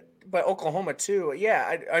Oklahoma. But Oklahoma too.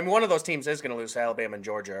 Yeah. I mean, one of those teams is going to lose. Alabama and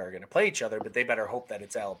Georgia are going to play each other, but they better hope that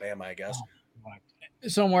it's Alabama, I guess.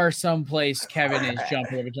 Someplace, Kevin is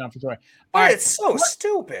jumping for joy. But it's so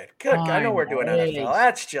stupid. Good. I know we're doing NFL.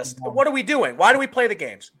 That's just – what are we doing? Why do we play the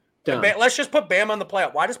games? Let's just put Bama in the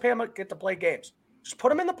playoff. Why does Bama get to play games? Just put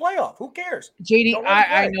them in the playoff. Who cares? JD,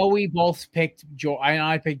 I know we both picked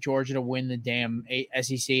I picked Georgia to win the damn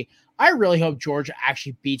SEC. I really hope Georgia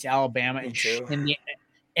actually beats Alabama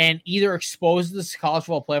and either exposes the college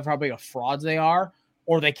football playoff how big of frauds they are,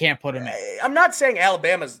 or they can't put them in. I'm not saying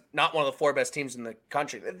Alabama's not one of the 4 best teams in the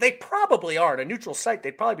country. They probably are. At a neutral site,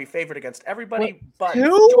 they'd probably be favored against everybody but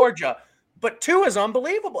Georgia. But 2 is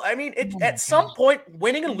unbelievable. I mean, at some point,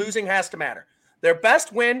 winning and losing has to matter. Their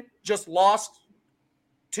best win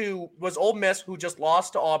was Ole Miss, who just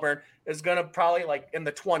lost to Auburn, is going to probably in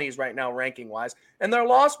the 20s right now ranking-wise. And their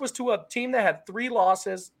loss was to a team that had 3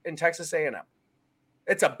 losses in Texas A&M.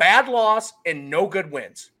 It's a bad loss and no good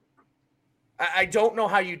wins. I don't know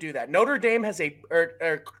how you do that. Notre Dame has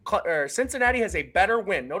Cincinnati has a better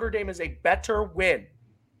win. Notre Dame is a better win.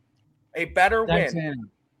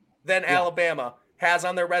 Than Alabama has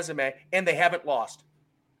on their resume, and they haven't lost.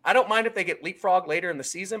 I don't mind if they get leapfrog later in the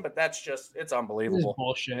season, but it's unbelievable. This is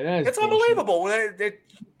bullshit. It's unbelievable.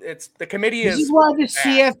 It's the committee This is why the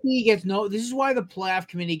CFP gets this is why the playoff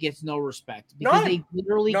committee gets no respect. Because they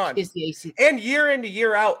literally kiss the AC. And year in to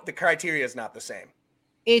year out, the criteria is not the same.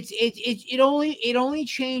 It only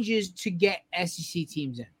changes to get SEC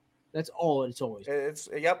teams in. That's all it's always.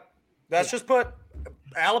 Just put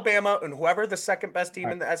Alabama and whoever the second best team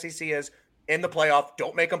in the SEC is in the playoff.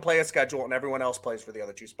 Don't make them play a schedule, and everyone else plays for the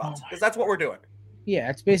other 2 spots because that's what we're doing. Yeah,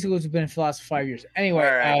 it's basically what's been for the last 5 years. Anyway,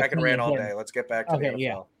 all right, I can rant all day. Let's get back to the NFL.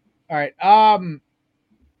 Yeah. All right.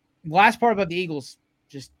 Last part about the Eagles,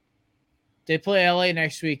 just they play LA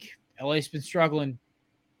next week. LA's been struggling.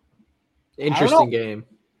 Interesting game.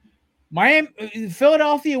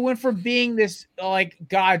 Philadelphia went from being this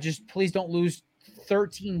God, just please don't lose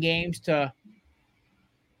 13 games to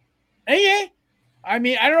I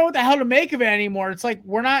mean, I don't know what the hell to make of it anymore. It's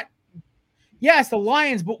we're not it's the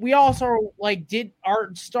Lions, but we also did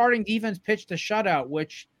our starting defense pitch the shutout,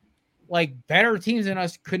 which better teams than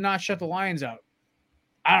us could not shut the Lions out.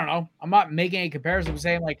 I don't know. I'm not making any comparison. I'm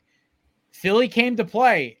saying Philly came to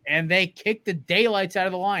play and they kicked the daylights out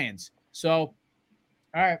of the Lions. So,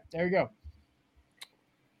 all right, there you go.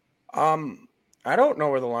 I don't know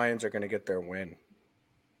where the Lions are going to get their win.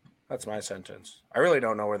 That's my sentence. I really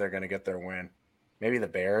don't know where they're going to get their win. Maybe the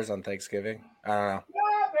Bears on Thanksgiving. I don't know.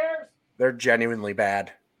 Yeah, Bears. They're genuinely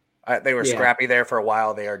bad. They were scrappy there for a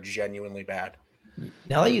while. They are genuinely bad.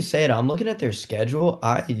 Now that you say it, I'm looking at their schedule.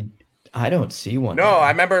 I don't see one. No, I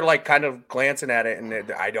remember kind of glancing at it,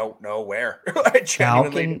 and I don't know where.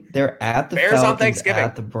 They're at the Bears Falcons, on Thanksgiving.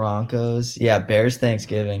 at the Broncos. Yeah, Bears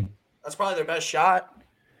Thanksgiving. That's probably their best shot.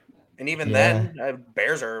 And even then,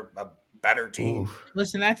 Bears are a better team. Oof.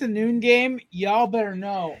 Listen, that's a noon game. Y'all better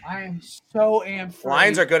know. I am so amped for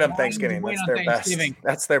Lions are good on Thanksgiving. That's their best.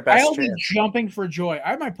 That's their best. I'll be jumping for joy.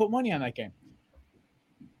 I might put money on that game.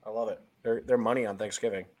 I love it. They're money on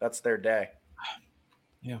Thanksgiving. That's their day.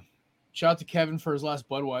 Yeah. Shout out to Kevin for his last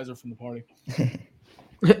Budweiser from the party.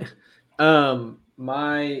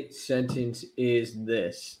 My sentence is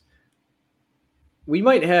this. We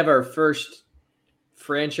might have our first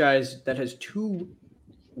franchise that has 2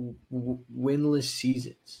 winless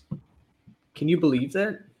seasons. Can you believe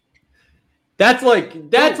that? That's like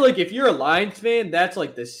if you're a Lions fan, that's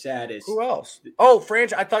like the saddest. Who else? Oh,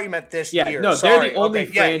 franchise. I thought you meant this year. No, sorry. They're the only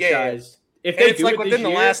franchise. If they do within the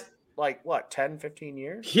last 10, 15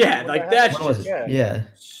 years? Yeah, that's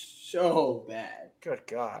just so bad. Good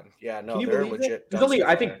God. Yeah, no, Can you they're believe legit. It? There's only,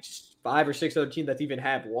 I think, 5 or 6 other teams that even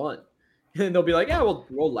have one. And they'll be like, yeah,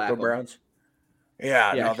 we'll laugh. The Browns.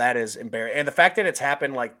 Yeah, no, that is embarrassing. And the fact that it's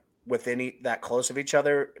happened within that close of each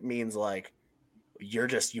other means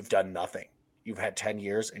you've done nothing. You've had 10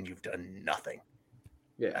 years and you've done nothing.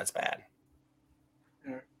 Yeah. That's bad.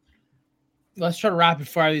 Let's try to rapid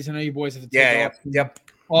fire these. I know you boys have to take off. Yep.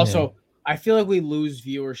 Also, I feel like we lose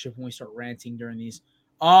viewership when we start ranting during these.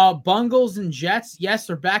 Bungles and Jets. Yes,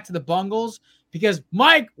 they're back to the Bungles because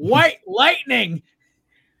Mike White Lightning.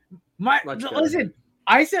 Listen,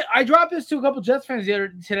 I dropped this to a couple Jets fans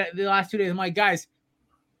the last 2 days. I'm like, guys,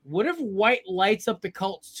 what if White lights up the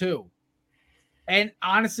Colts too? And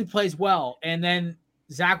honestly plays well. And then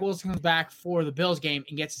Zach Wilson comes back for the Bills game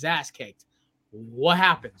and gets his ass kicked. What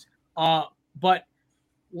happens? But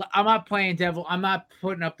I'm not playing devil. I'm not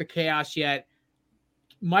putting up the chaos yet.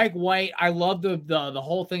 Mike White, I love the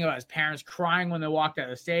whole thing about his parents crying when they walked out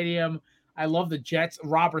of the stadium. I love the Jets.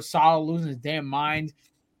 Robert Saleh losing his damn mind.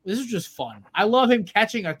 This is just fun. I love him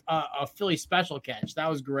catching a Philly special catch. That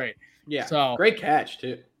was great. Yeah, so great catch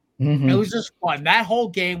too. Mm-hmm. It was just fun. That whole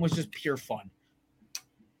game was just pure fun.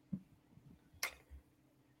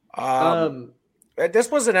 This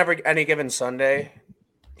wasn't any given Sunday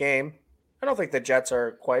game. I don't think the Jets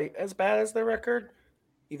are quite as bad as their record,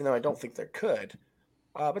 even though I don't think they could.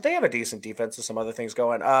 But they have a decent defense and some other things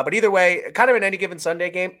going. But either way, kind of in any given Sunday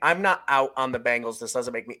game, I'm not out on the Bengals. This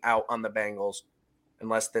doesn't make me out on the Bengals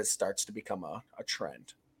unless this starts to become a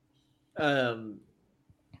trend. I'm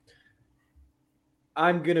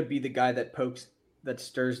going to be the guy that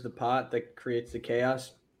stirs the pot, that creates the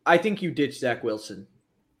chaos. I think you ditch Zach Wilson.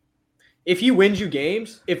 If he wins you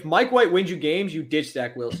games, if Mike White wins you games, you ditch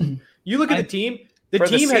Zach Wilson. You look at the team. The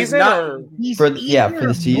team has not for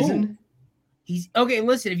the season. He's okay.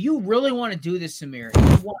 Listen, if you really want to do this, Samir,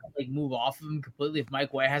 if you want to move off of him completely, if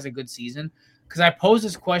Mike White has a good season, because I posed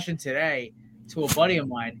this question today to a buddy of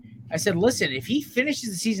mine. I said, "Listen, if he finishes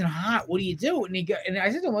the season hot, what do you do?" And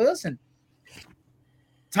I said to him, "Listen,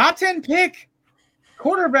 top 10 pick,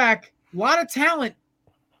 quarterback, a lot of talent,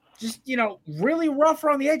 just really rough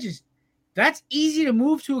around the edges. That's easy to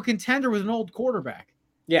move to a contender with an old quarterback.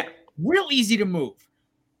 Yeah, real easy to move.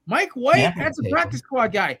 Mike White, that's a practice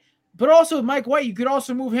squad guy." But also with Mike White, you could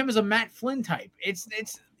also move him as a Matt Flynn type. It's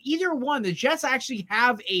either one. The Jets actually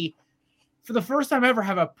for the first time ever,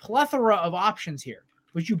 have a plethora of options here.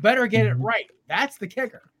 But you better get it right. That's the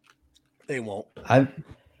kicker. They won't.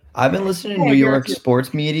 I've been listening to New York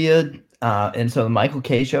sports media, and so the Michael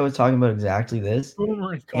K show is talking about exactly this.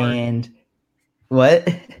 And what?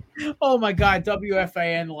 Oh my God,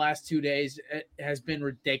 WFAN the last 2 days has been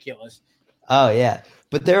ridiculous. Oh yeah,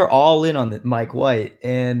 but they're all in on Mike White,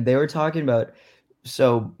 and they were talking about.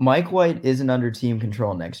 So Mike White isn't under team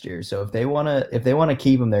control next year. So if they want to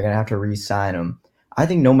keep him, they're gonna have to re-sign him. I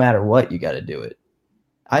think no matter what, you got to do it.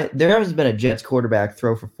 There hasn't been a Jets quarterback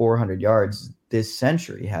throw for 400 yards this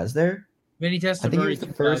century, has there? Vinny Testaverde. I think he was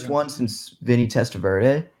the first one since Vinny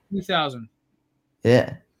Testaverde. 2000.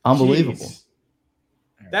 Yeah, unbelievable. Jeez.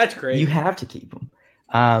 That's great. You have to keep him.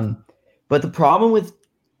 But the problem with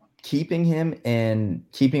keeping him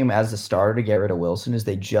as the starter to get rid of Wilson is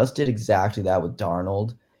they just did exactly that with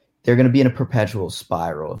Darnold. They're going to be in a perpetual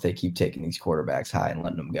spiral if they keep taking these quarterbacks high and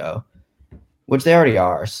letting them go, which they already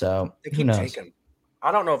are. So who knows?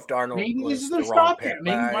 I don't know if Darnold. Maybe this is their stopgap.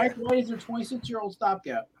 Maybe Mike White is their 26-year-old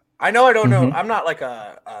stopgap. I know. I don't know. I'm not like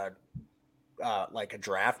a like a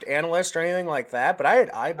draft analyst or anything like that, but I had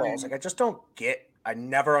eyeballs. Like I just don't get. I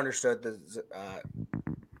never understood the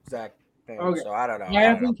Zach thing, so I don't know. I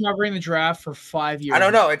have been covering the draft for 5 years. I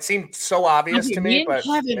don't know. It seemed so obvious to me, but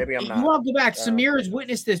Kevin, maybe I'm not. You want to go back. Samir has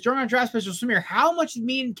witnessed this during our draft special. Samir, how much did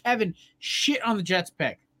me and Kevin shit on the Jets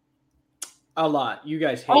pick? A lot. You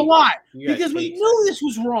guys hate a lot because we knew this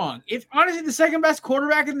was wrong. If honestly, the second best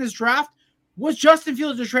quarterback in this draft was Justin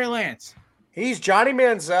Fields or Trey Lance. He's Johnny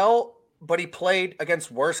Manziel, but he played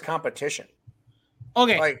against worse competition.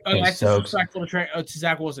 Okay, that's disrespectful to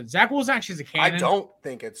Zach Wilson. Zach Wilson actually is a cannon. I don't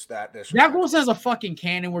think it's that disrespectful. Zach Wilson has a fucking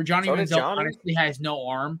cannon where Johnny Manziel honestly has no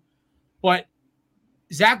arm. But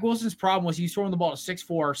Zach Wilson's problem was he's throwing the ball to 6'4",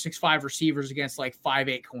 6'5" receivers against like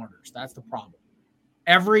 5'8" corners. That's the problem.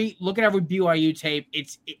 Look at every BYU tape.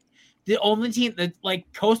 It's the only team that like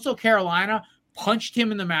Coastal Carolina punched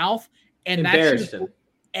him in the mouth, and that's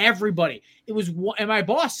everybody. It was, and my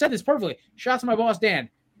boss said this perfectly. Shout out to my boss Dan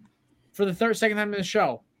for the second time in the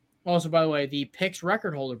show. Also, by the way, the picks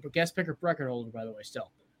record holder, but guest picker record holder, by the way,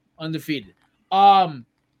 still undefeated.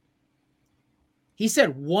 He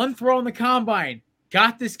said one throw in the combine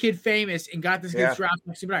got this kid famous and got this kid's draft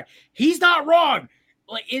next to. He's not wrong.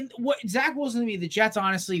 Like in what Zach Wilson to me, the Jets,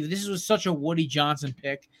 honestly, this was such a Woody Johnson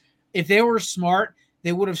pick. If they were smart,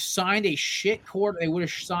 they would have signed a shit court. They would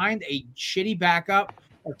have signed a shitty backup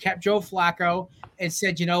or kept Joe Flacco and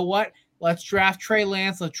said, you know what? Let's draft Trey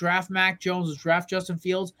Lance. Let's draft Mac Jones. Let's draft Justin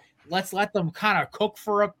Fields. Let's let them kind of cook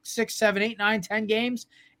for 6, 7, 8, 9, 10 games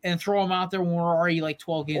and throw them out there when we're already like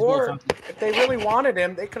 12 games. Or if they really wanted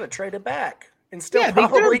him, they could have traded back and still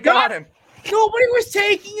probably got him. Nobody was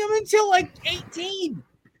taking him until like 18.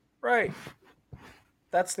 Right.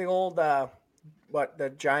 That's the old the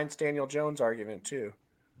Giants Daniel Jones argument too.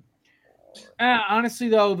 Honestly,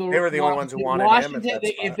 though, they were the only ones who wanted him.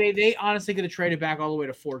 If they honestly could have traded back all the way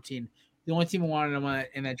to 14, the only team who wanted him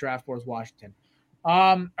in that draft board was Washington.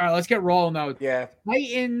 All right, let's get rolling though. Yeah.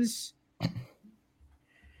 Titans,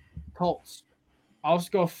 Colts. I'll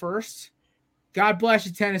just go first. God bless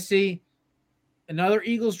you, Tennessee. Another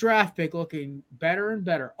Eagles draft pick looking better and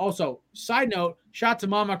better. Also, side note, shout out to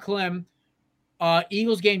Mama Clem.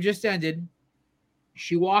 Eagles game just ended.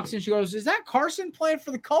 She walks in, she goes, is that Carson playing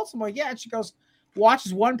for the Colts? I'm like, yeah. And she goes,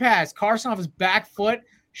 watches one pass. Carson off his back foot,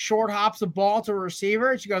 short hops the ball to a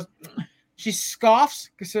receiver. And she goes, she scoffs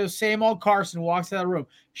because it's the same old Carson, walks out of the room.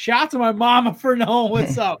 Shout out to my mama for knowing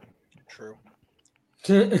what's up. True.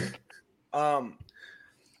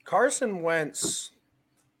 Carson Wentz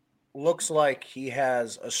looks like he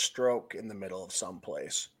has a stroke in the middle of some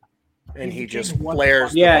place. And he just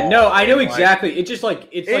flares. Yeah, no, I know exactly. It's just like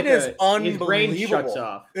it is unbelievable. His brain shuts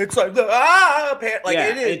off. It's like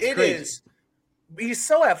it is. He's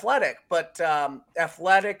so athletic, but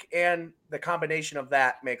athletic and the combination of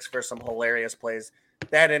that makes for some hilarious plays.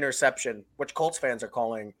 That interception, which Colts fans are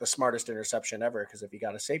calling the smartest interception ever, because if he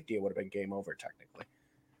got a safety, it would have been game over technically.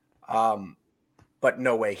 But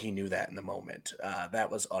no way he knew that in the moment.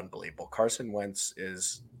 That was unbelievable. Carson Wentz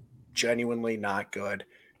is genuinely not good.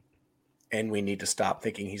 And we need to stop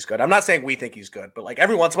thinking he's good. I'm not saying we think he's good, but like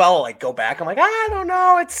every once in a while, I'll like go back. I'm like, I don't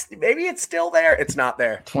know. Maybe it's still there. It's not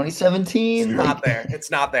there. 2017. It's not there. It's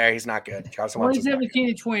not there. He's not good. Carson Wentz 2017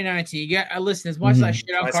 to 2019. You got listen. As much as I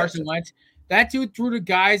shit out Carson Wentz, that dude threw to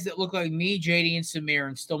guys that look like me, JD, and Samir,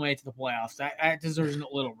 and still made it to the playoffs. That deserves a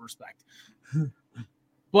little respect.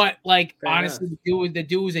 But like honestly, the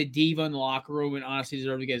dude was a diva in the locker room, and honestly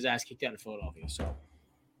deserved to get his ass kicked out of Philadelphia. So.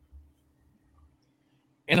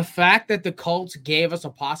 And the fact that the Colts gave us a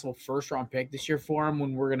possible first-round pick this year for him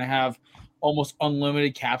when we're going to have almost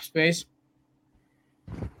unlimited cap space,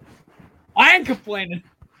 I ain't complaining.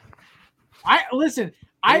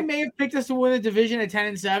 I may have picked us to win the division at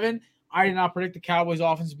 10-7. I did not predict the Cowboys'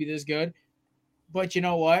 offense to be this good. But you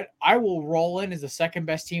know what? I will roll in as the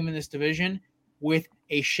second-best team in this division with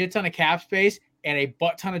a shit ton of cap space and a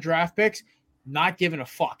butt ton of draft picks, not giving a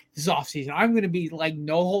fuck this offseason. I'm going to be like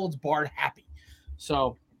no-holds-barred happy.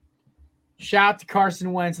 So, shout out to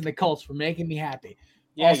Carson Wentz and the Colts for making me happy.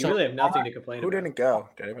 Yeah, also, you really have nothing to complain about. Who didn't go?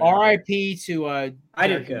 R.I.P. to I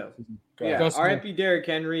didn't go. Yeah, R.I.P. Derrick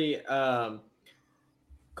Henry.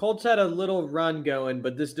 Colts had a little run going,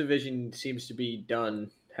 but this division seems to be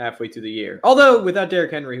done halfway through the year. Although, without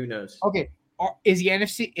Derrick Henry, who knows? Okay. Is the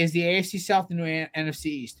AFC South the new NFC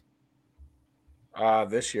East?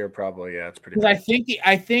 This year probably, yeah, it's pretty. Because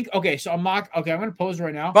I think. Okay, so I'm going to pose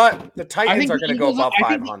right now. But the Titans are going to go above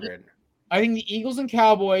 500. I think the Eagles and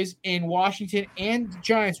Cowboys in Washington and the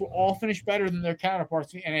Giants will all finish better than their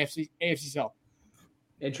counterparts in the AFC South.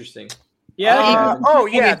 Interesting. Yeah.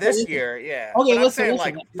 This year, yeah. Okay, listen.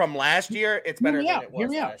 Like from last year, it's better than it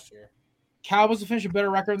was last year. Cowboys will finish a better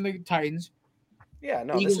record than the Titans. Yeah,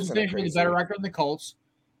 no, Eagles this will finish with a better record than the Colts.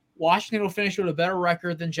 Washington will finish with a better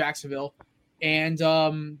record than Jacksonville. And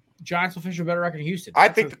Giants will finish with a better record than Houston. I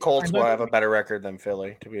think the Colts will have a better record than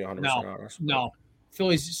Philly, to be 100% honest. No.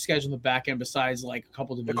 Philly's scheduled in the back end besides like a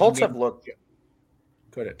couple of the Colts have looked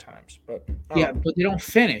good at times, but but they don't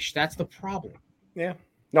finish. That's the problem. Yeah.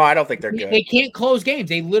 No, I don't think they're good. They can't close games.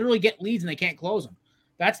 They literally get leads and they can't close them.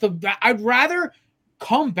 I'd rather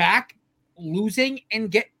come back losing and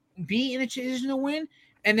be in a position to win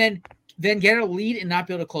and then get a lead and not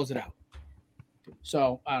be able to close it out.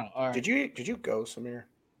 So I don't know. All right. Did you go, Samir?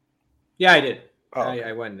 Yeah, I did. Oh, okay.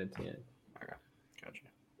 I went at the end. Okay. Gotcha.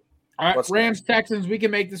 All right, Rams, Texans, we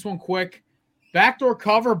can make this one quick. Backdoor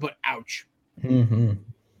cover, but ouch. Mm-hmm.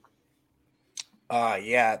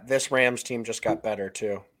 Yeah, this Rams team just got better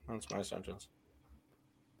too. That's my sentence.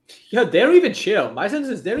 Yeah, they don't even chill. My sense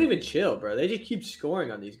is they don't even chill, bro. They just keep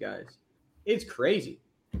scoring on these guys. It's crazy.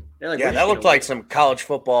 Like, yeah, that looked like some college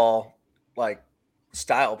football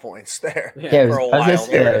style points there. Yeah, for a while.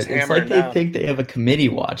 It's like they think they have a committee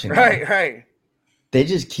watching. Right. They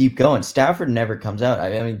just keep going. Stafford never comes out.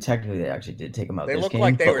 I mean, technically, they actually did take him out. They looked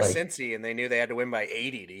like they were Cincy, and they knew they had to win by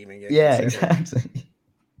 80 to even get. Yeah, exactly.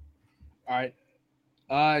 All right.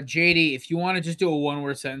 JD, if you want to just do a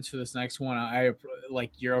one-word sentence for this next one, I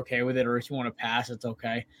you're okay with it, or if you want to pass, it's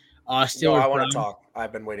okay. Steelers. No, I want to talk.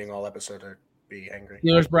 I've been waiting all episode to be angry.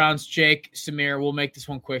 Steelers, Browns, Jake, Samir. We'll make this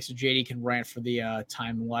one quick so JD can rant for the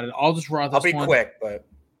time allotted. I'll just run this one. I'll be quick, but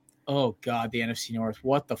oh god, the NFC North.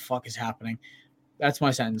 What the fuck is happening? That's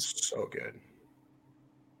my sentence. So good.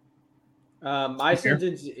 My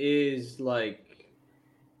sentence is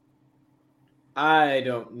I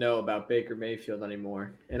don't know about Baker Mayfield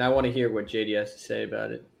anymore, and I want to hear what JD has to say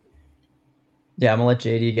about it. Yeah, I'm going to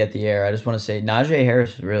let JD get the air. I just want to say Najee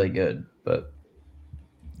Harris is really good, but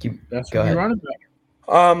go ahead. Running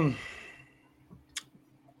back.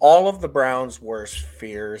 All of the Browns' worst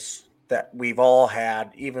fears that we've all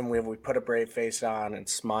had, even when we put a brave face on and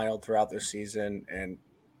smiled throughout the season and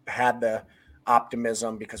had the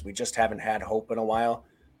optimism because we just haven't had hope in a while,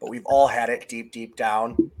 but we've all had it deep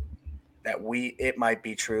down that it might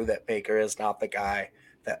be true that Baker is not the guy,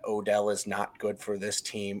 that Odell is not good for this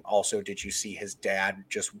team. Also, did you see his dad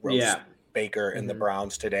just roast Baker and the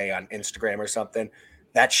Browns today on Instagram or something?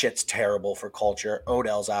 That shit's terrible for culture.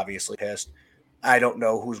 Odell's obviously pissed. I don't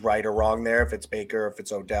know who's right or wrong there, if it's Baker, if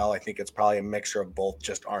it's Odell. I think it's probably a mixture of both,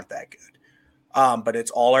 just aren't that good. But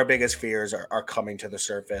it's all our biggest fears are coming to the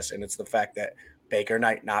surface, and it's the fact that Baker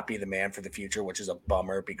might not be the man for the future, which is a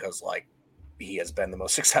bummer because, he has been the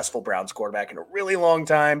most successful Browns quarterback in a really long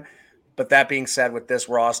time. But that being said, with this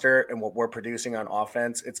roster and what we're producing on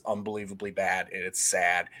offense, it's unbelievably bad, and it's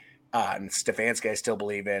sad. And Stefanski, I still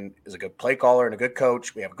believe in, is a good play caller and a good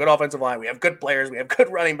coach. We have a good offensive line. We have good players. We have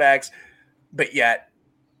good running backs. But yet,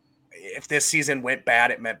 if this season went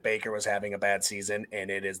bad, it meant Baker was having a bad season,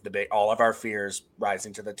 and it is all of our fears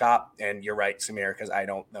rising to the top. And you're right, Samir, because I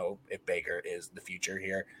don't know if Baker is the future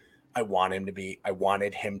here. I wanted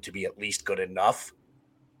him to be at least good enough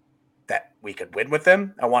that we could win with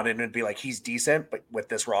him. I wanted him to be he's decent, but with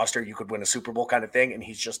this roster, you could win a Super Bowl kind of thing, and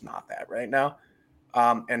he's just not that right now.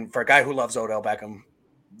 And for a guy who loves Odell Beckham,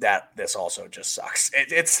 this also just sucks.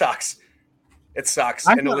 It sucks. It sucks.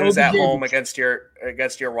 And to lose at home against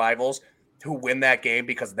your rivals who win that game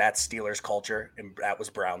because that's Steelers culture and that was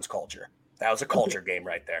Browns culture. That was a culture game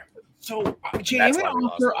right there. So, Jay, I'm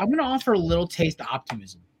going to offer a little taste of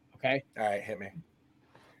optimism. Okay. All right, hit me.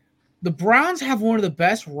 The Browns have one of the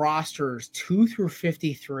best rosters 2 through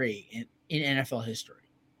 53 in NFL history.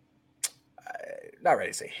 Not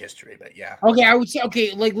ready to say history, but yeah. Okay, I would say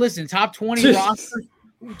listen, top 20 rosters.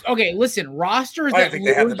 Okay, listen, rosters. I think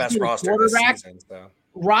they have the best roster this season. So.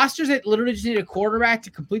 Rosters that literally just need a quarterback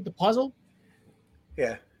to complete the puzzle.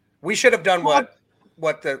 Yeah, we should have done what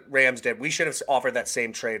the Rams did. We should have offered that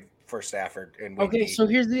same trade for Stafford. So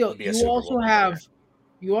here's the deal.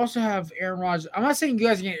 You also have Aaron Rodgers. I'm not saying you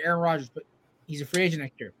guys are getting Aaron Rodgers, but he's a free agent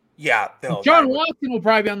next year. Yeah. John Watson will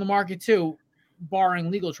probably be on the market too,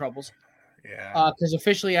 barring legal troubles. Yeah. Because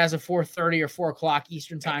officially as of 4:30 or 4 o'clock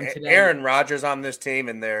Eastern time today. Aaron Rodgers on this team,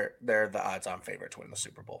 and they're the odds-on favorite to win the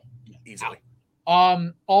Super Bowl easily.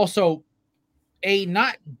 Also,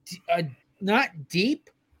 not deep,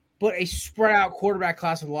 but a spread out quarterback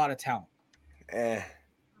class with a lot of talent. Okay,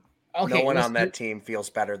 no one on that team feels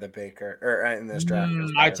better than Baker or in this draft.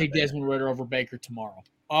 I'd take Desmond Ridder over Baker tomorrow.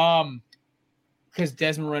 Because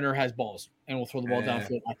Desmond Ridder has balls and will throw the ball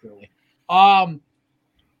downfield accurately.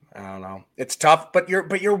 I don't know. It's tough, but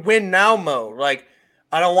you're win now mode.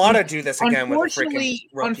 I don't want to do this again with a freaking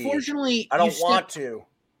rookie. Unfortunately, I don't want to.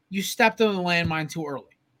 you stepped on the landmine too early.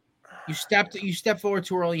 You stepped forward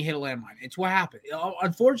too early. You hit a landmine. It's what happened.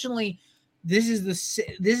 Unfortunately, this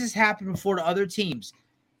has happened before to other teams.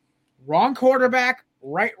 Wrong quarterback,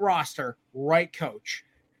 right roster, right coach.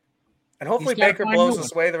 And hopefully Baker blows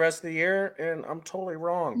us away the rest of the year, and I'm totally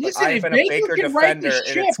wrong. Listen, but I've been a Baker defender,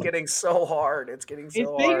 and it's getting so hard. It's getting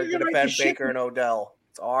so hard to defend Baker and Odell.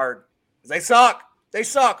 It's hard. They suck. They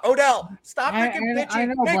suck. Odell, stop freaking bitching. I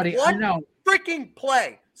know, Make buddy. one I know. freaking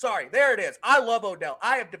play. Sorry, there it is. I love Odell.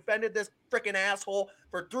 I have defended this freaking asshole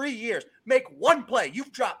for 3 years. Make one play.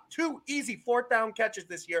 You've dropped 2 easy 4th down catches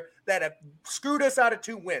this year that have screwed us out of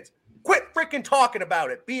 2 wins. Quit freaking talking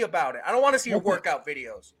about it. Be about it. I don't want to see your workout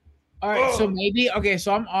videos. All right, so maybe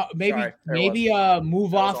so I'm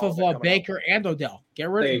move off of Baker and Odell. Get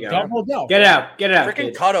rid of double Odell. Get out.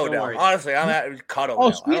 Freaking cut Odell. Honestly, I'm at cut Odell. Oh,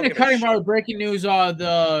 speaking of cutting, breaking news: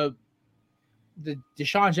 the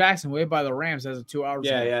Deshaun Jackson waived by the Rams as of 2 hours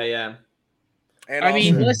ago. Yeah. And I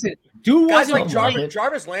mean, listen, dude wasn't like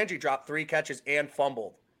Jarvis Landry dropped 3 catches and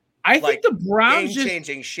fumbled. I think the Browns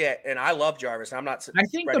game-changing shit, and I love Jarvis. I'm not. I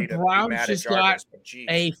think the Browns just got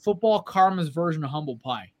a football karma's version of humble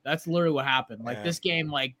pie. That's literally what happened. Like this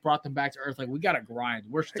game, brought them back to earth. Like we got to grind.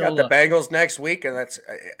 We're still got the Bengals next week, and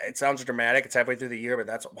it sounds dramatic. It's halfway through the year, but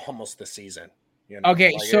that's almost the season. You know?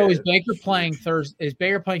 Okay, so is Baker playing Thursday? Is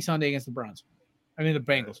Baker playing Sunday against the Browns? I mean the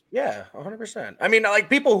Bengals. Yeah, 100%. I mean,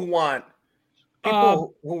 people who want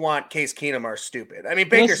Case Keenum are stupid. I mean,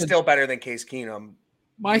 Baker's still better than Case Keenum.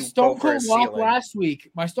 My Stone Cold lock last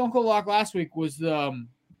week was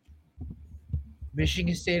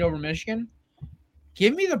Michigan State over Michigan.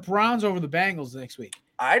 Give me the Browns over the Bengals next week.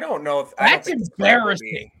 I don't know if that's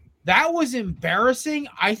embarrassing. That was embarrassing.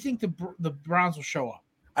 I think the Browns will show up.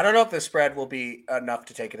 I don't know if the spread will be enough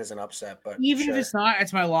to take it as an upset, but even if it's not,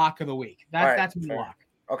 it's my lock of the week. That's my lock.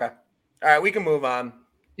 Okay. All right, we can move on.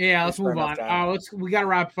 Yeah, let's move on. We got to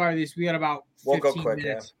rapid fire these. We got about 15 go quick,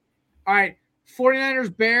 minutes. Yeah. All right.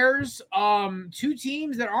 49ers, Bears, 2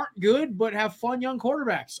 teams that aren't good but have fun young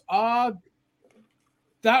quarterbacks.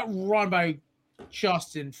 That run by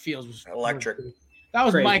Justin Fields was electric. That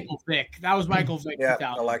was crazy. Michael Vick.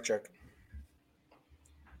 Yeah, electric.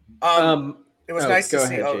 It was nice to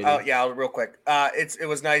see. Real quick. It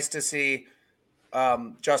was nice to see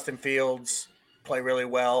Justin Fields play really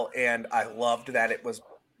well, and I loved that it was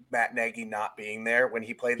Matt Nagy not being there when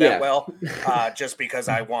he played that well, just because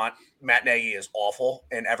I want Matt Nagy is awful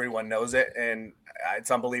and everyone knows it. And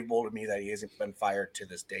it's unbelievable to me that he hasn't been fired to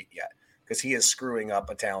this date yet because he is screwing up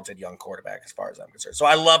a talented young quarterback as far as I'm concerned. So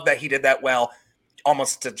I love that he did that well,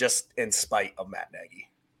 almost to just in spite of Matt Nagy.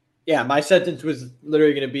 Yeah, my sentence was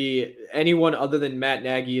literally going to be anyone other than Matt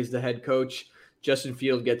Nagy is the head coach. Justin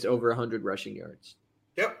Fields gets over 100 rushing yards.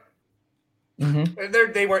 Yep.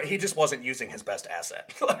 Mm-hmm. He just wasn't using his best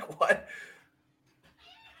asset. Like what?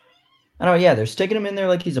 I don't know. Yeah, they're sticking him in there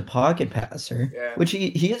like he's a pocket passer, which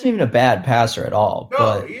he isn't even a bad passer at all. No,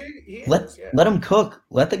 but he let him cook.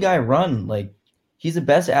 Let the guy run. Like he's the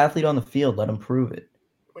best athlete on the field. Let him prove it.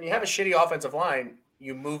 When you have a shitty offensive line,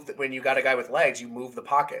 you move. When you got a guy with legs, you move the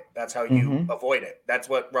pocket. That's how you avoid it. That's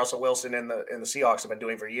what Russell Wilson and the Seahawks have been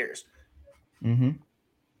doing for years. Mm-hmm.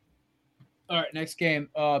 All right, next game.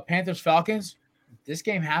 Panthers-Falcons. This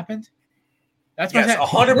game happened. That's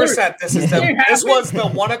 100%. This was the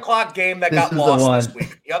 1:00 game that got lost this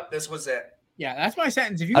week. Yep, this was it. Yeah, that's my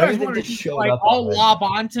sentence. If you guys want to just all lob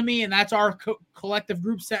onto me, and that's our collective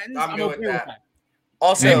group sentence, I'm okay with that.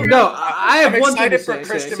 Also, I'm excited for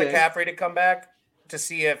Christian McCaffrey to come back to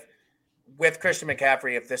see if Christian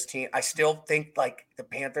McCaffrey, if this team, I still think like the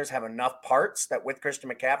Panthers have enough parts that with Christian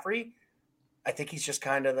McCaffrey, I think he's just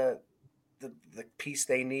kind of the piece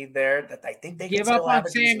they need there that I think they give can up on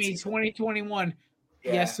Sammy 2021.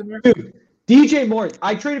 Yeah. Yes, sir. Dude, DJ Moore.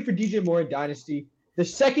 I traded for DJ Moore in Dynasty. The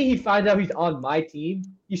second he finds out he's on my team,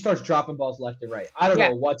 he starts dropping balls left and right. I don't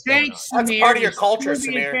know what's going on. That's part of your culture,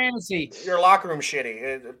 Samir. Fantasy. Your locker room shitty.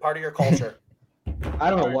 It's part of your culture. I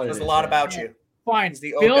don't know what it is. There's a lot about you. Fine.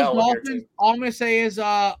 Bills Dolphins, all I'm going to say is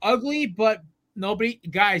ugly, but nobody –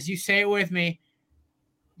 guys, you say it with me.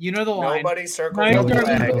 You know the line. Nobody circles the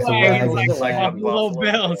Buffalo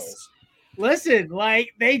Bills. Listen,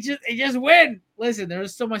 like they just win. Listen,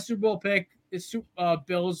 there's still my Super Bowl pick. It's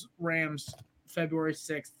Bills Rams February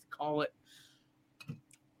 6th. Call it.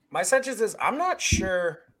 My sentence is I'm not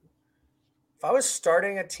sure if I was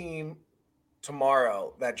starting a team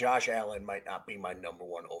tomorrow that Josh Allen might not be my number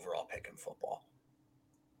 1 overall pick in football.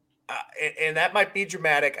 And that might be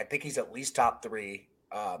dramatic. I think he's at least top 3.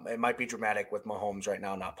 It might be dramatic with Mahomes right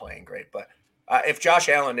now not playing great, but if Josh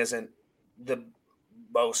Allen isn't the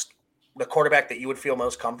quarterback that you would feel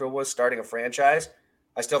most comfortable with starting a franchise,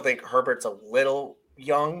 I still think Herbert's a little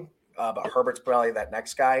young, but Herbert's probably that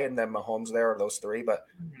next guy, and then Mahomes there are those three. But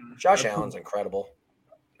Josh Allen's incredible.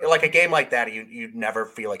 Like a game like that, you never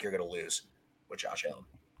feel like you're going to lose with Josh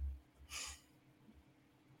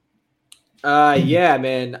Allen. Yeah,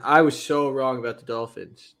 man. I was so wrong about the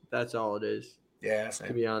Dolphins. That's all it is. Yeah, same.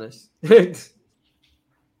 To be honest.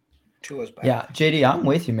 Tua's back. Yeah, JD, I'm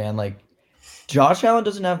with you, man. Like, Josh Allen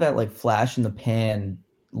doesn't have that like flash in the pan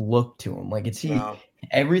look to him. Like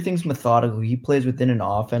everything's methodical. He plays within an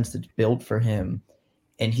offense that's built for him,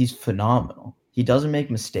 and he's phenomenal. He doesn't make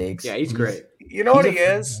mistakes. Yeah, he's great. You know what he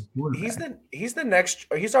is? He's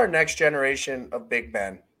our next generation of Big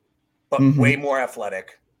Ben, but way more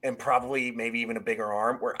athletic and probably maybe even a bigger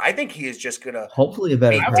arm. Where I think he is just gonna hopefully a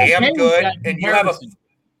better be damn good, and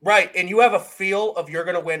you have a feel of you're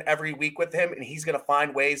gonna win every week with him, and he's gonna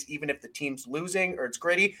find ways even if the team's losing or it's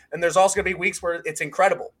gritty. And there's also gonna be weeks where it's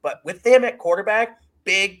incredible. But with him at quarterback,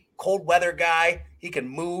 big cold weather guy, he can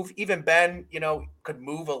move. Even Ben, could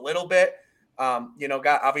move a little bit.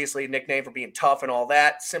 Got obviously a nickname for being tough and all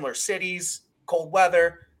that. Similar cities, cold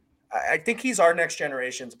weather. I think he's our next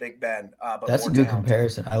generation's Big Ben. But that's a good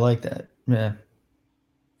comparison. I like that. Yeah.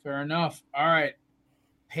 Fair enough. All right.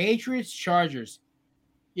 Patriots, Chargers.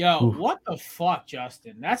 Yo, what the fuck,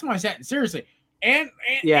 Justin? That's my sentence. Seriously. And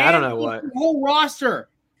I don't know what. The whole roster.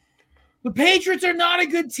 The Patriots are not a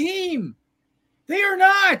good team. They are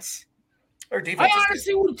not. I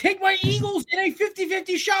honestly would take my Eagles in a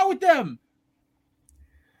 50-50 shot with them.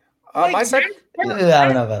 I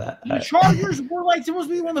don't know about that. The Chargers were supposed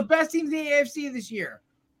to be one of the best teams in the AFC this year.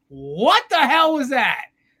 What the hell was that?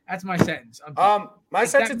 That's my sentence. My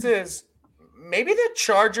sentence is maybe the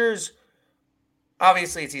Chargers,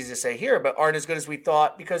 obviously it's easy to say here, but aren't as good as we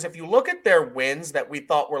thought. Because if you look at their wins that we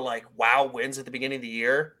thought were wow wins at the beginning of the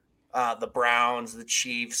year, the Browns, the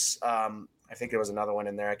Chiefs, I think there was another one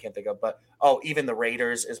in there I can't think of. But, even the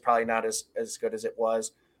Raiders is probably not as good as it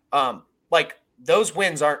was. Those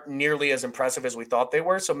wins aren't nearly as impressive as we thought they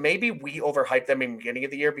were. So maybe we overhyped them in the beginning of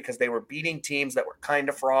the year because they were beating teams that were kind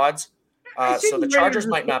of frauds. So the Chargers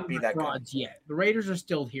might not be that good yet. The Raiders are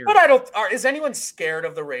still here. But is anyone scared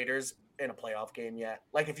of the Raiders in a playoff game yet?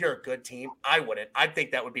 Like if you're a good team, I wouldn't. I think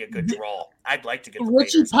that would be a good draw. I'd like to get the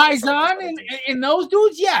Richie Paisan and those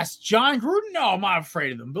dudes, yes. John Gruden, no, I'm not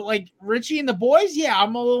afraid of them. But Richie and the boys, yeah,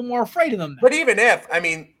 I'm a little more afraid of them now. But even if,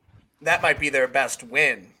 that might be their best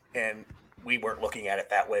win. And we weren't looking at it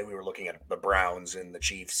that way. We were looking at the Browns and the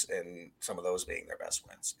Chiefs and some of those being their best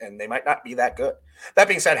wins. And they might not be that good. That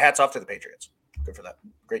being said, hats off to the Patriots. Good for that.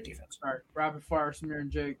 Great defense. All right, rapid fire, Samir and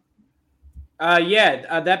Jake.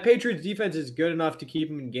 That Patriots defense is good enough to keep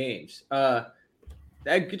them in games.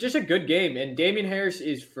 Just a good game. And Damian Harris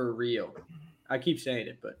is for real. I keep saying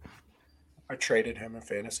it, but I traded him in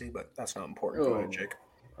fantasy, but that's not important. Go ahead, Jake.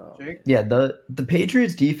 Jake? Yeah, the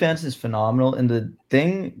Patriots defense is phenomenal. And the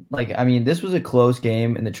thing, this was a close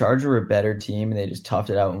game, and the Chargers were a better team, and they just toughed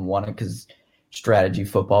it out and won it because strategy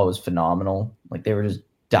football was phenomenal. They were just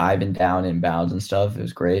diving down inbounds and stuff. It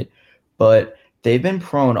was great. But they've been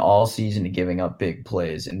prone all season to giving up big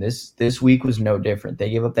plays, and this week was no different. They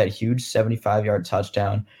gave up that huge 75-yard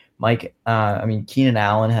touchdown. Keenan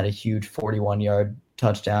Allen had a huge 41-yard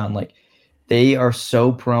touchdown. They are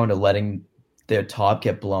so prone to letting their top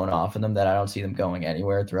get blown off in them that I don't see them going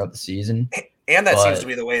anywhere throughout the season. And that seems to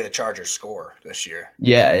be the way the Chargers score this year.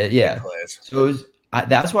 Yeah. So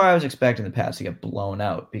that's why I was expecting the Pats to get blown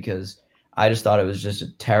out, because I just thought it was just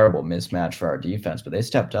a terrible mismatch for our defense, but they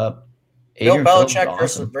stepped up. Bill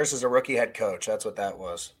Belichick versus a rookie head coach. That's what that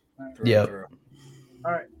was. Yeah.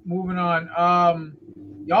 All right, moving on.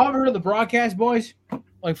 Y'all ever heard of the broadcast boys?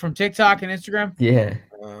 From TikTok and Instagram? Yeah.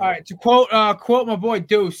 All right, to quote my boy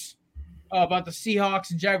Deuce about the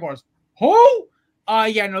Seahawks and Jaguars. Who?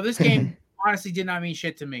 This game honestly did not mean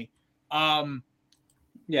shit to me. All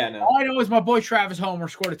I know is my boy Travis Homer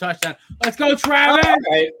scored a touchdown. Let's go, Travis!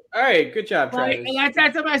 All right, good job, Travis.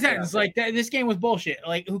 That's my sentence. This game was bullshit.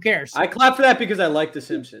 Who cares? I clap for that because I like The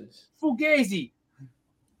Simpsons. Fugazi.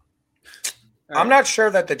 I'm not sure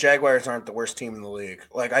that the Jaguars aren't the worst team in the league.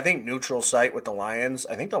 I think neutral site with the Lions.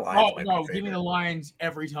 I think the Lions. Oh no, give me the Lions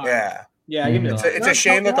every time. Yeah. It's a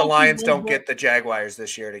shame that the Lions don't get the Jaguars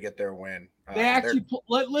this year to get their win. They actually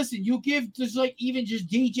listen. You give just even just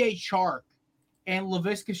DJ Chark and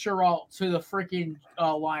Laviska Shenault to the freaking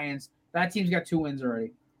Lions. That team's got 2 wins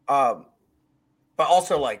already. But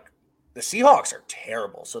also the Seahawks are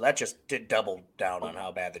terrible, so that just did double down on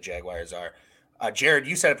how bad the Jaguars are. Jared,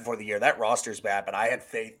 you said it before the year, that roster's bad, but I had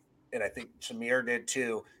faith, and I think Samir did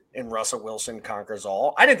too, in Russell Wilson conquers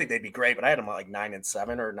all. I didn't think they'd be great, but I had them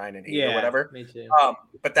 9-7 or 9-8 or whatever. Me too.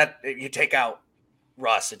 But that you take out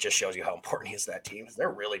Russ, it just shows you how important he is to that team.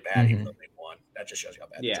 They're really bad, even though they won. That just shows you how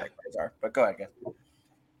bad the Jaguars are. But go ahead,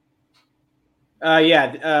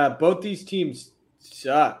 guys. Both these teams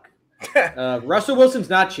suck. Russell Wilson's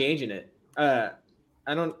not changing it. They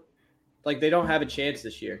don't have a chance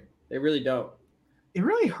this year. They really don't. It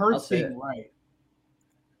really hurts being right.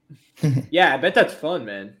 Yeah, I bet that's fun,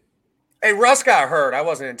 man. Hey, Russ got hurt. I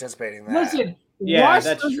wasn't anticipating that. Listen, Russ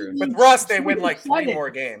that's true. With Russ, they win like 3 more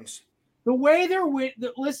games. The way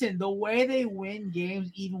the way they win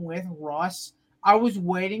games, even with Russ, I was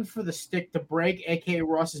waiting for the stick to break, aka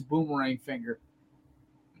Russ's boomerang finger.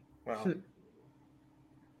 Well.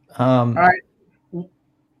 All right,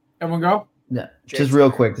 everyone go. Yeah, just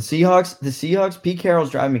real quick. The Seahawks. Pete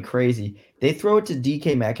Carroll's driving me crazy. They throw it to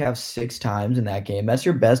DK Metcalf 6 times in that game. That's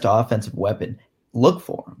your best offensive weapon. Look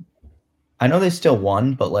for him. I know they still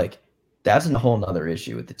won, but that's a whole nother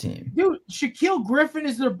issue with the team. Dude, Shaquille Griffin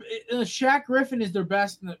is Shaq Griffin is their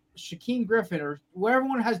best. Shaquem Griffin or whoever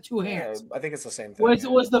one has 2 hands. I think it's the same thing.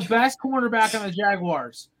 Was the best cornerback on the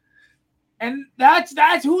Jaguars. And that's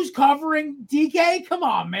who's covering DK. Come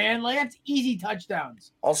on, man! That's easy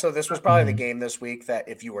touchdowns. Also, this was probably the game this week that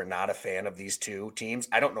if you were not a fan of these 2 teams,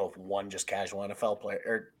 I don't know if one just casual NFL player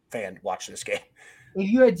or fan watched this game. If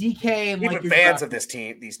you had DK and even fans of these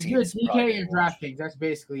teams, you had DK and DraftKings. That's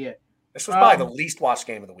basically it. This was probably the least watched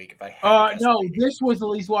game of the week. If I had no, this was the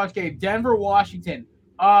least watched game. Denver, Washington.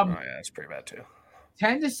 That's pretty bad too.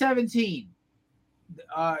 10-17.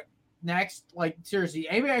 Next, seriously,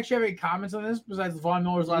 anybody actually have any comments on this besides Von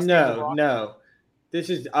Miller's last game? No. This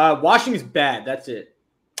is Washington's bad. That's it.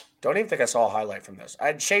 Don't even think I saw a highlight from this. I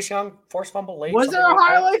had Chase Young forced fumble late. Was there a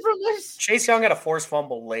highlight from this? Chase Young had a forced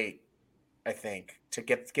fumble late, I think, to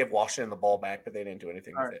give Washington the ball back, but they didn't do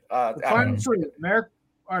anything with it. Final 3.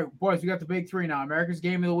 All right, boys, we got the big 3 now. America's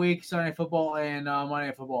Game of the Week, Sunday Night Football, and Monday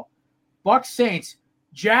Night Football. Bucs Saints.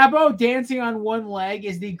 Jabbo dancing on one leg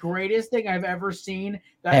is the greatest thing I've ever seen.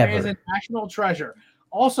 That man is a national treasure.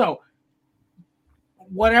 Also,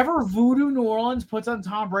 whatever voodoo New Orleans puts on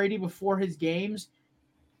Tom Brady before his games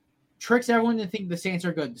tricks everyone to think the Saints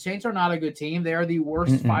are good. The Saints are not a good team. They are the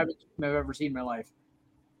worst 5 team I've ever seen in my life.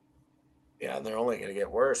 Yeah, and they're only going to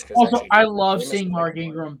get worse. Also, I love seeing Mark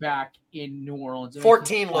Ingram back in New Orleans.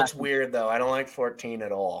 14 looks weird, though. I don't like 14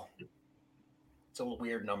 at all. It's a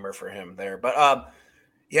weird number for him there. But,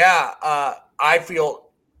 I feel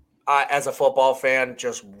as a football fan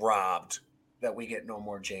just robbed that we get no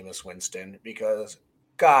more Jameis Winston because,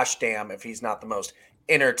 gosh damn, if he's not the most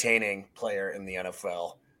entertaining player in the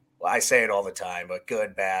NFL. Well, I say it all the time, but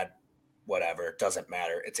good, bad, whatever. It doesn't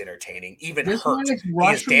matter. It's entertaining. Even hurt. He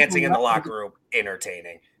is dancing in the locker room.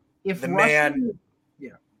 Entertaining. If the man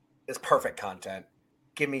is perfect content.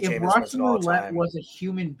 Give me Jameis Winston all the time. If Russian was a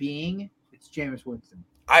human being, it's Jameis Winston.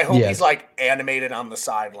 I hope he's animated on the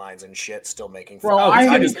sidelines and shit, still making fun.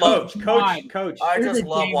 I just love coach. I just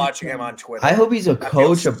love watching him on Twitter. I hope he's a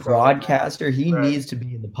coach, a broadcaster. He needs to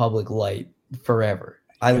be in the public light forever.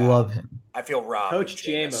 I love him. I feel robbed. Coach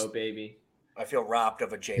JMO, baby. I feel robbed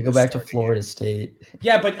of a Jameis. Go back to Florida State.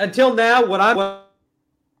 Yeah, but until now, all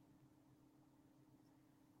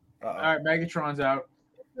right, Megatron's out.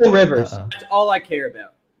 Phil Rivers. That's all I care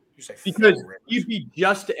about. Because he'd be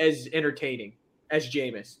just as entertaining as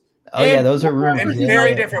Jameis. Oh, yeah, those are rumors. In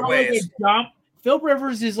very different ways. Phil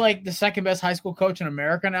Rivers is the second best high school coach in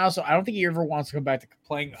America now, so I don't think he ever wants to come back to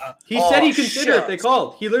playing. He said he considered if they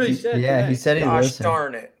called. He literally said. Yeah, he said he listened.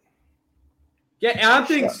 Darn it. Yeah, and I'm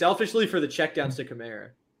thinking selfishly for the checkdowns to Kamara.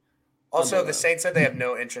 Also, the Saints said they have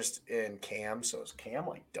no interest in Cam, so is Cam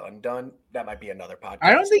done? That might be another podcast.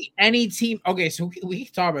 I don't think any team. Okay, so we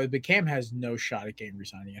can talk about it, but Cam has no shot at getting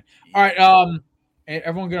re-signing it. All right,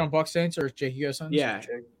 everyone good on Bucs Saints or Jake? You guys on? Yeah.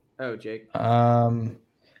 Jake. Oh, Jake. I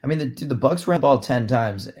mean, the Bucs ran the ball 10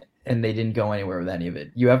 times and they didn't go anywhere with any of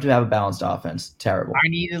it. You have to have a balanced offense. Terrible. I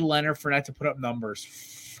needed Leonard Fournette to put up numbers.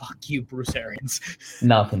 Fuck you, Bruce Arians.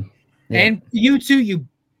 Nothing. Yeah. And you too, you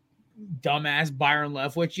dumbass Byron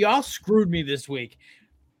Leftwich. Y'all screwed me this week.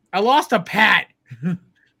 I lost a Pat.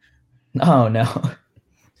 Oh, no.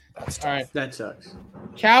 All right. That sucks.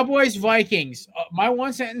 Cowboys, Vikings. My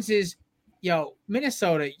one sentence is,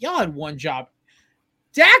 Minnesota, y'all had one job.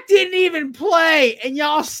 Dak didn't even play, and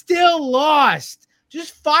y'all still lost.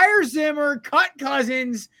 Just fire Zimmer, cut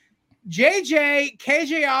Cousins, JJ,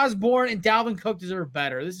 KJ Osborne, and Dalvin Cook deserve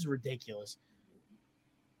better. This is ridiculous.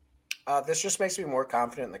 This just makes me more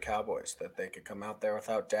confident in the Cowboys that they could come out there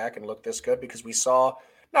without Dak and look this good because we saw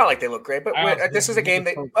not like they look great, but this is a game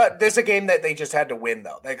that they just had to win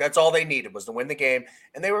though. That's all they needed was to win the game,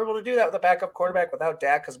 and they were able to do that with a backup quarterback without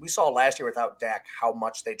Dak because we saw last year without Dak how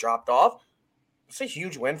much they dropped off. It's a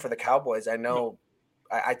huge win for the Cowboys. I know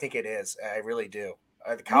I think it is. I really do.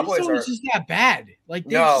 The Cowboys are just that bad. Like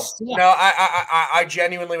no. I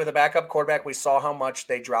genuinely, with a backup quarterback, we saw how much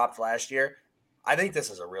they dropped last year. I think this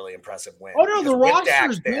is a really impressive win. Oh no, the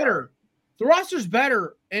roster's better. The roster's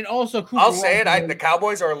better, and also Cooper I'll say it. The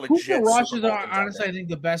Cowboys are legit. Cooper Rush is honestly, I think,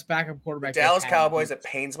 the best backup quarterback. The Dallas Cowboys. It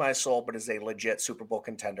pains my soul, but is a legit Super Bowl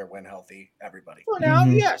contender when healthy. Everybody. For now,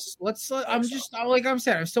 yes. I'm like I'm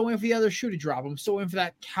saying. I'm still waiting for the other shoe to drop. I'm still waiting for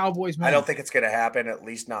that Cowboys moment. I don't think it's going to happen. At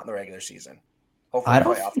least not in the regular season. Hopefully, the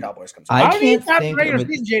playoff Cowboys comes. I can't think of the regular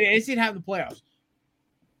season, JD. I just didn't have the playoffs.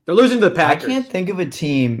 They're losing to the Packers. I can't think of a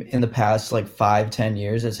team in the past 5-10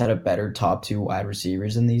 years that's had a better top 2 wide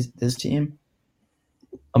receivers than this team.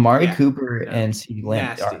 Amari Cooper and CeeDee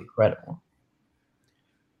Lamb are incredible.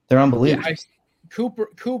 They're unbelievable. Yeah,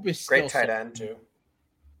 Cooper is great tight end too.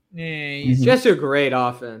 Yeah, he's just a great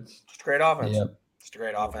offense. Just a great offense. Yep. Just a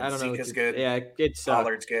great offense. I don't know. Zeke is good. Yeah, it's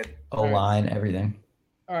Pollard's good. O-line, everything.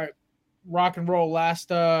 All right, rock and roll.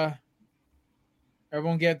 Last, everyone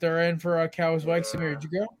get their in for Cowboys Vikes. Samir,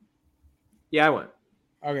 did you go? Yeah, I went.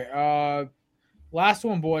 Okay. Last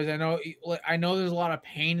one, boys. I know there's a lot of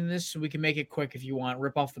pain in this, so we can make it quick if you want.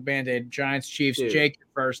 Rip off the Band-Aid. Giants, Chiefs. Dude. Jake,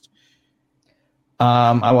 first.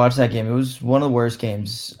 I watched that game. It was one of the worst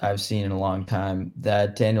games I've seen in a long time.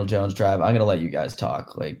 That Daniel Jones drive. I'm gonna let you guys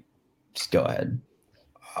talk. Just go ahead.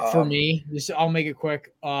 For me, I'll make it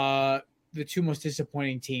quick. The 2 most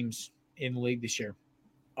disappointing teams in the league this year.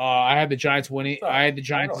 I had the Giants winning. I had the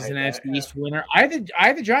Giants as an NFC East winner. I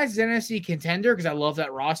had the Giants as an NFC contender because I love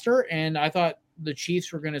that roster, and I thought the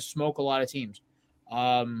Chiefs were going to smoke a lot of teams.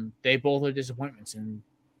 They both are disappointments, and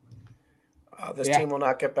this team will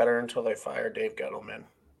not get better until they fire Dave Gettleman.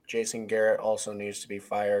 Jason Garrett also needs to be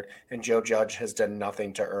fired, and Joe Judge has done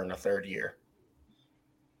nothing to earn a 3rd year.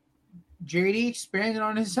 JD expanded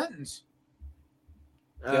on his sentence.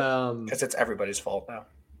 Because it's everybody's fault now.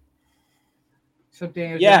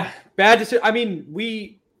 Bad decision. I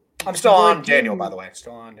mean, I'm still on Daniel, by the way.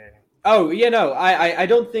 Still on Daniel. Oh, yeah, no. I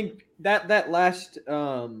don't think that last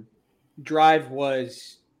drive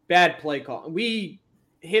was bad play call. We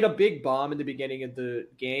hit a big bomb in the beginning of the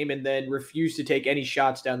game and then refused to take any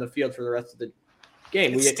shots down the field for the rest of the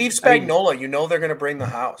game. Steve Spagnuolo, they're going to bring the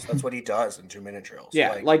house. That's what he does in 2-minute drills.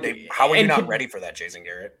 Yeah, how are you not ready for that, Jason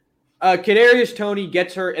Garrett? Kadarius Toney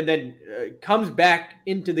gets hurt and then comes back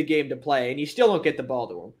into the game to play, and you still don't get the ball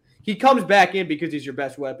to him. He comes back in because he's your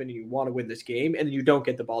best weapon and you want to win this game, and you don't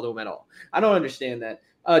get the ball to him at all. I don't understand that.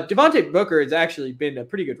 Devontae Booker has actually been a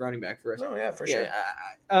pretty good running back for us. Oh, yeah, for sure.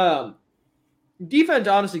 Defense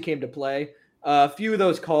honestly came to play. A few of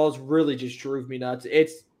those calls really just drove me nuts.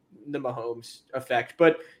 It's the Mahomes effect.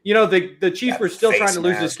 But, the Chiefs were still trying to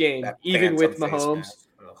lose this game, even with Mahomes.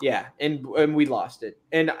 Yeah, and we lost it.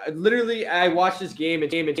 And literally, I watched this game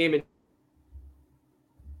and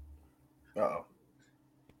Uh-oh.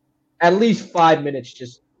 At least 5 minutes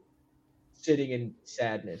just sitting in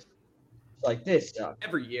sadness. It's like, this sucks.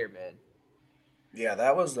 Every year, man. Yeah,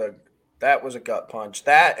 that was a gut punch.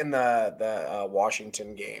 That and the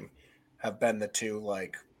Washington game have been the 2,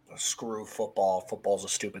 screw football. Football's a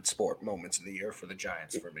stupid sport moments of the year for the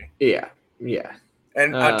Giants for me. Yeah.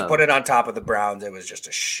 And to put it on top of the Browns, it was just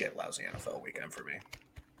a shit lousy NFL weekend for me.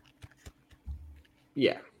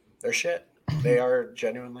 Yeah. They're shit. They are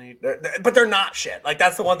genuinely but they're not shit.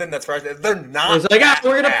 That's the one thing that's frustrating. They're not. It's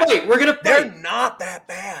we're going to fight. We're going to fight. They're not that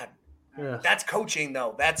bad. Yeah. That's coaching,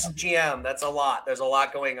 though. That's GM. That's a lot. There's a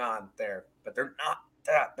lot going on there. But they're not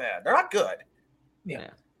that bad. They're not good. Yeah.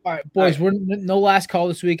 All right, boys, we're no last call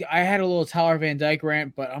this week. I had a little Tyler Van Dyke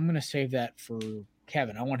rant, but I'm going to save that for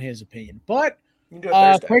Kevin. I want his opinion. But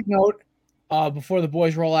quick note before the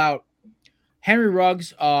boys roll out, Henry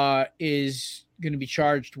Ruggs is going to be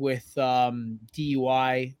charged with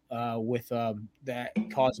DUI with that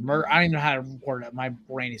caused murder. I don't even know how to report it. My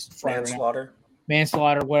brain is fried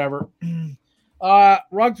manslaughter, whatever.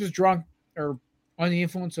 Ruggs was drunk or on the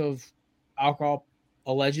influence of alcohol,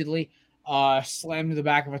 allegedly. Slammed into the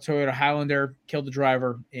back of a Toyota Highlander, killed the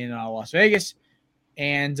driver in Las Vegas.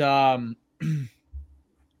 And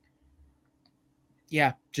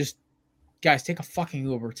just guys, take a fucking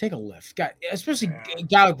Uber, take a Lyft. Guy, especially a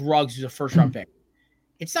guy like Ruggs who's a first-round pick.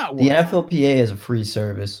 It's not worth it. The NFLPA is a free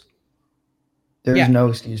service. There's no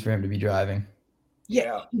excuse for him to be driving.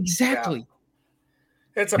 Yeah, exactly.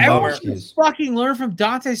 Yeah. It's a everyone should fucking learn from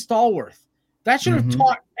Dante Stallworth. That should have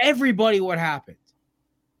taught everybody what happened.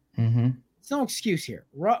 Mm-hmm. It's no excuse here.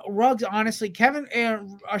 Ruggs, honestly, Kevin,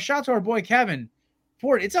 and a shout out to our boy Kevin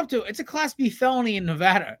Ford. It's a Class B felony in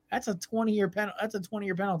Nevada. That's a 20-year penalty. That's a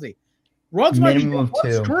 20-year penalty. Ruggs might be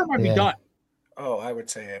done. Oh, I would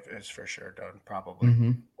say it is for sure done. Probably.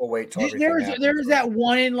 Mm-hmm. We'll wait till everything there's that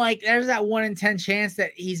 1 in 10 chance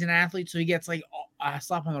that he's an athlete, so he gets like a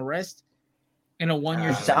slap on the wrist in a 1 year.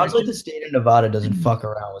 It sounds like the state of Nevada doesn't fuck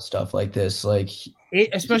around with stuff like this. Like,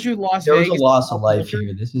 especially with Las Vegas. There was a loss of life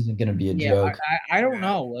here. This isn't going to be a joke. I don't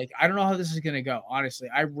know. Like, I don't know how this is going to go. Honestly,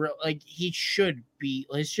 he should be.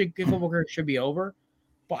 His football career should be over,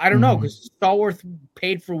 but I don't know because Stallworth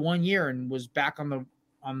paid for 1 year and was back on the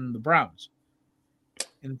Browns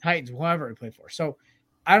and the Titans, whoever he played for. So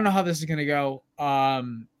I don't know how this is going to go.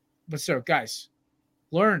 But so guys,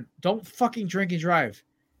 learn. Don't fucking drink and drive.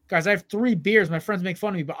 Guys, I have 3 beers. My friends make fun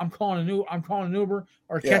of me, but I'm calling an Uber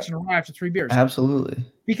or catching a ride after 3 beers. Absolutely.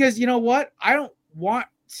 Because you know what? I don't want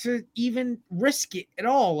to even risk it at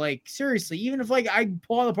all. Like, seriously, even if like I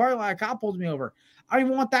pull out of the parking lot, a cop pulls me over. I don't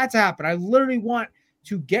even want that to happen. I literally want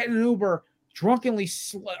to get in an Uber drunkenly.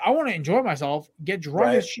 I want to enjoy myself, get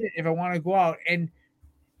drunk as shit if I want to go out and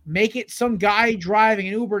make it some guy driving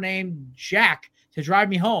an Uber named Jack to drive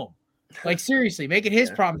me home. Like, seriously, make it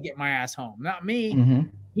his problem to get my ass home, not me. Mm-hmm.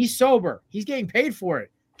 He's sober. He's getting paid for it.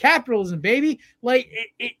 Capitalism, baby. Like,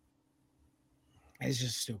 it's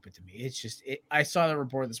just stupid to me. It's just, I saw the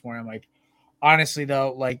report this morning. I'm like, honestly,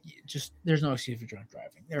 though, like, just there's no excuse for drunk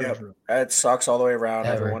driving. It sucks all the way around.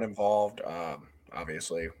 Everyone involved.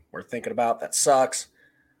 Obviously, we're thinking about that sucks.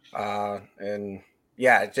 And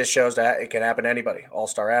yeah, it just shows that it can happen to anybody.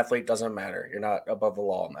 All-star athlete, doesn't matter. You're not above the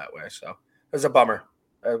law in that way. So it's a bummer.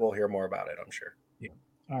 We'll hear more about it, I'm sure. Yeah.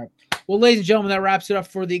 All right. Well, ladies and gentlemen, that wraps it up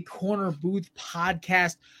for the Corner Booth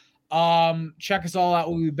podcast. Check us all out.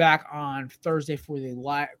 We'll be back on Thursday for the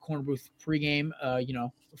Corner Booth pregame.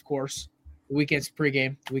 Of course, the weekend's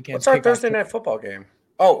pregame. What's our Thursday night football game?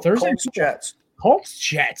 Oh, Thursday Jets. Colts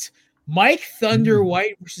Jets. Mike Thunder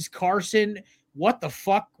White versus Carson. What the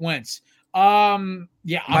fuck, Wentz? My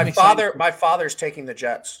father's taking the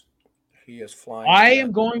Jets. He is flying. I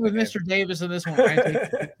am going with Mr. Davis on this one. I am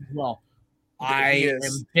as well. I am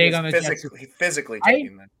big on the Jets. He's physically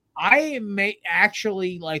taking them. I may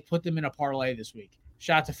actually put them in a parlay this week.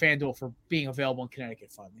 Shout out to FanDuel for being available in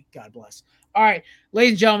Connecticut finally. God bless. All right,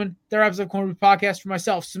 ladies and gentlemen, there episode of Corner Booth Podcast for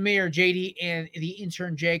myself, Samir, JD, and the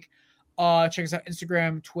intern Jake. Check us out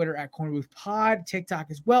Instagram, Twitter at Corner Booth Pod,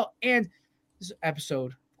 TikTok as well. And this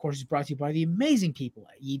episode, of course, is brought to you by the amazing people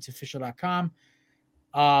at YeatsOfficial.com.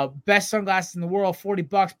 Best sunglasses in the world, $40.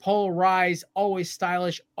 Polarize, always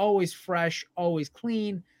stylish, always fresh, always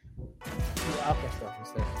clean.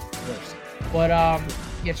 But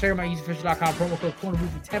check them out, YeatsOfficial.com. Promo code Corner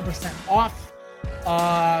Booth for 10% off.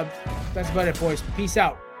 That's about it, boys. Peace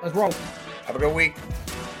out. Let's roll. Have a good week.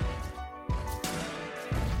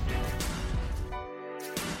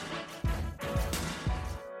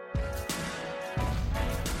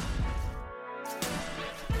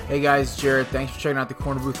 Hey guys, Jared. Thanks for checking out the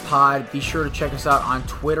Corner Booth Pod. Be sure to check us out on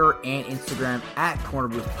Twitter and Instagram at Corner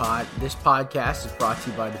Booth Pod. This podcast is brought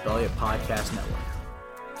to you by the Belly Up Podcast Network.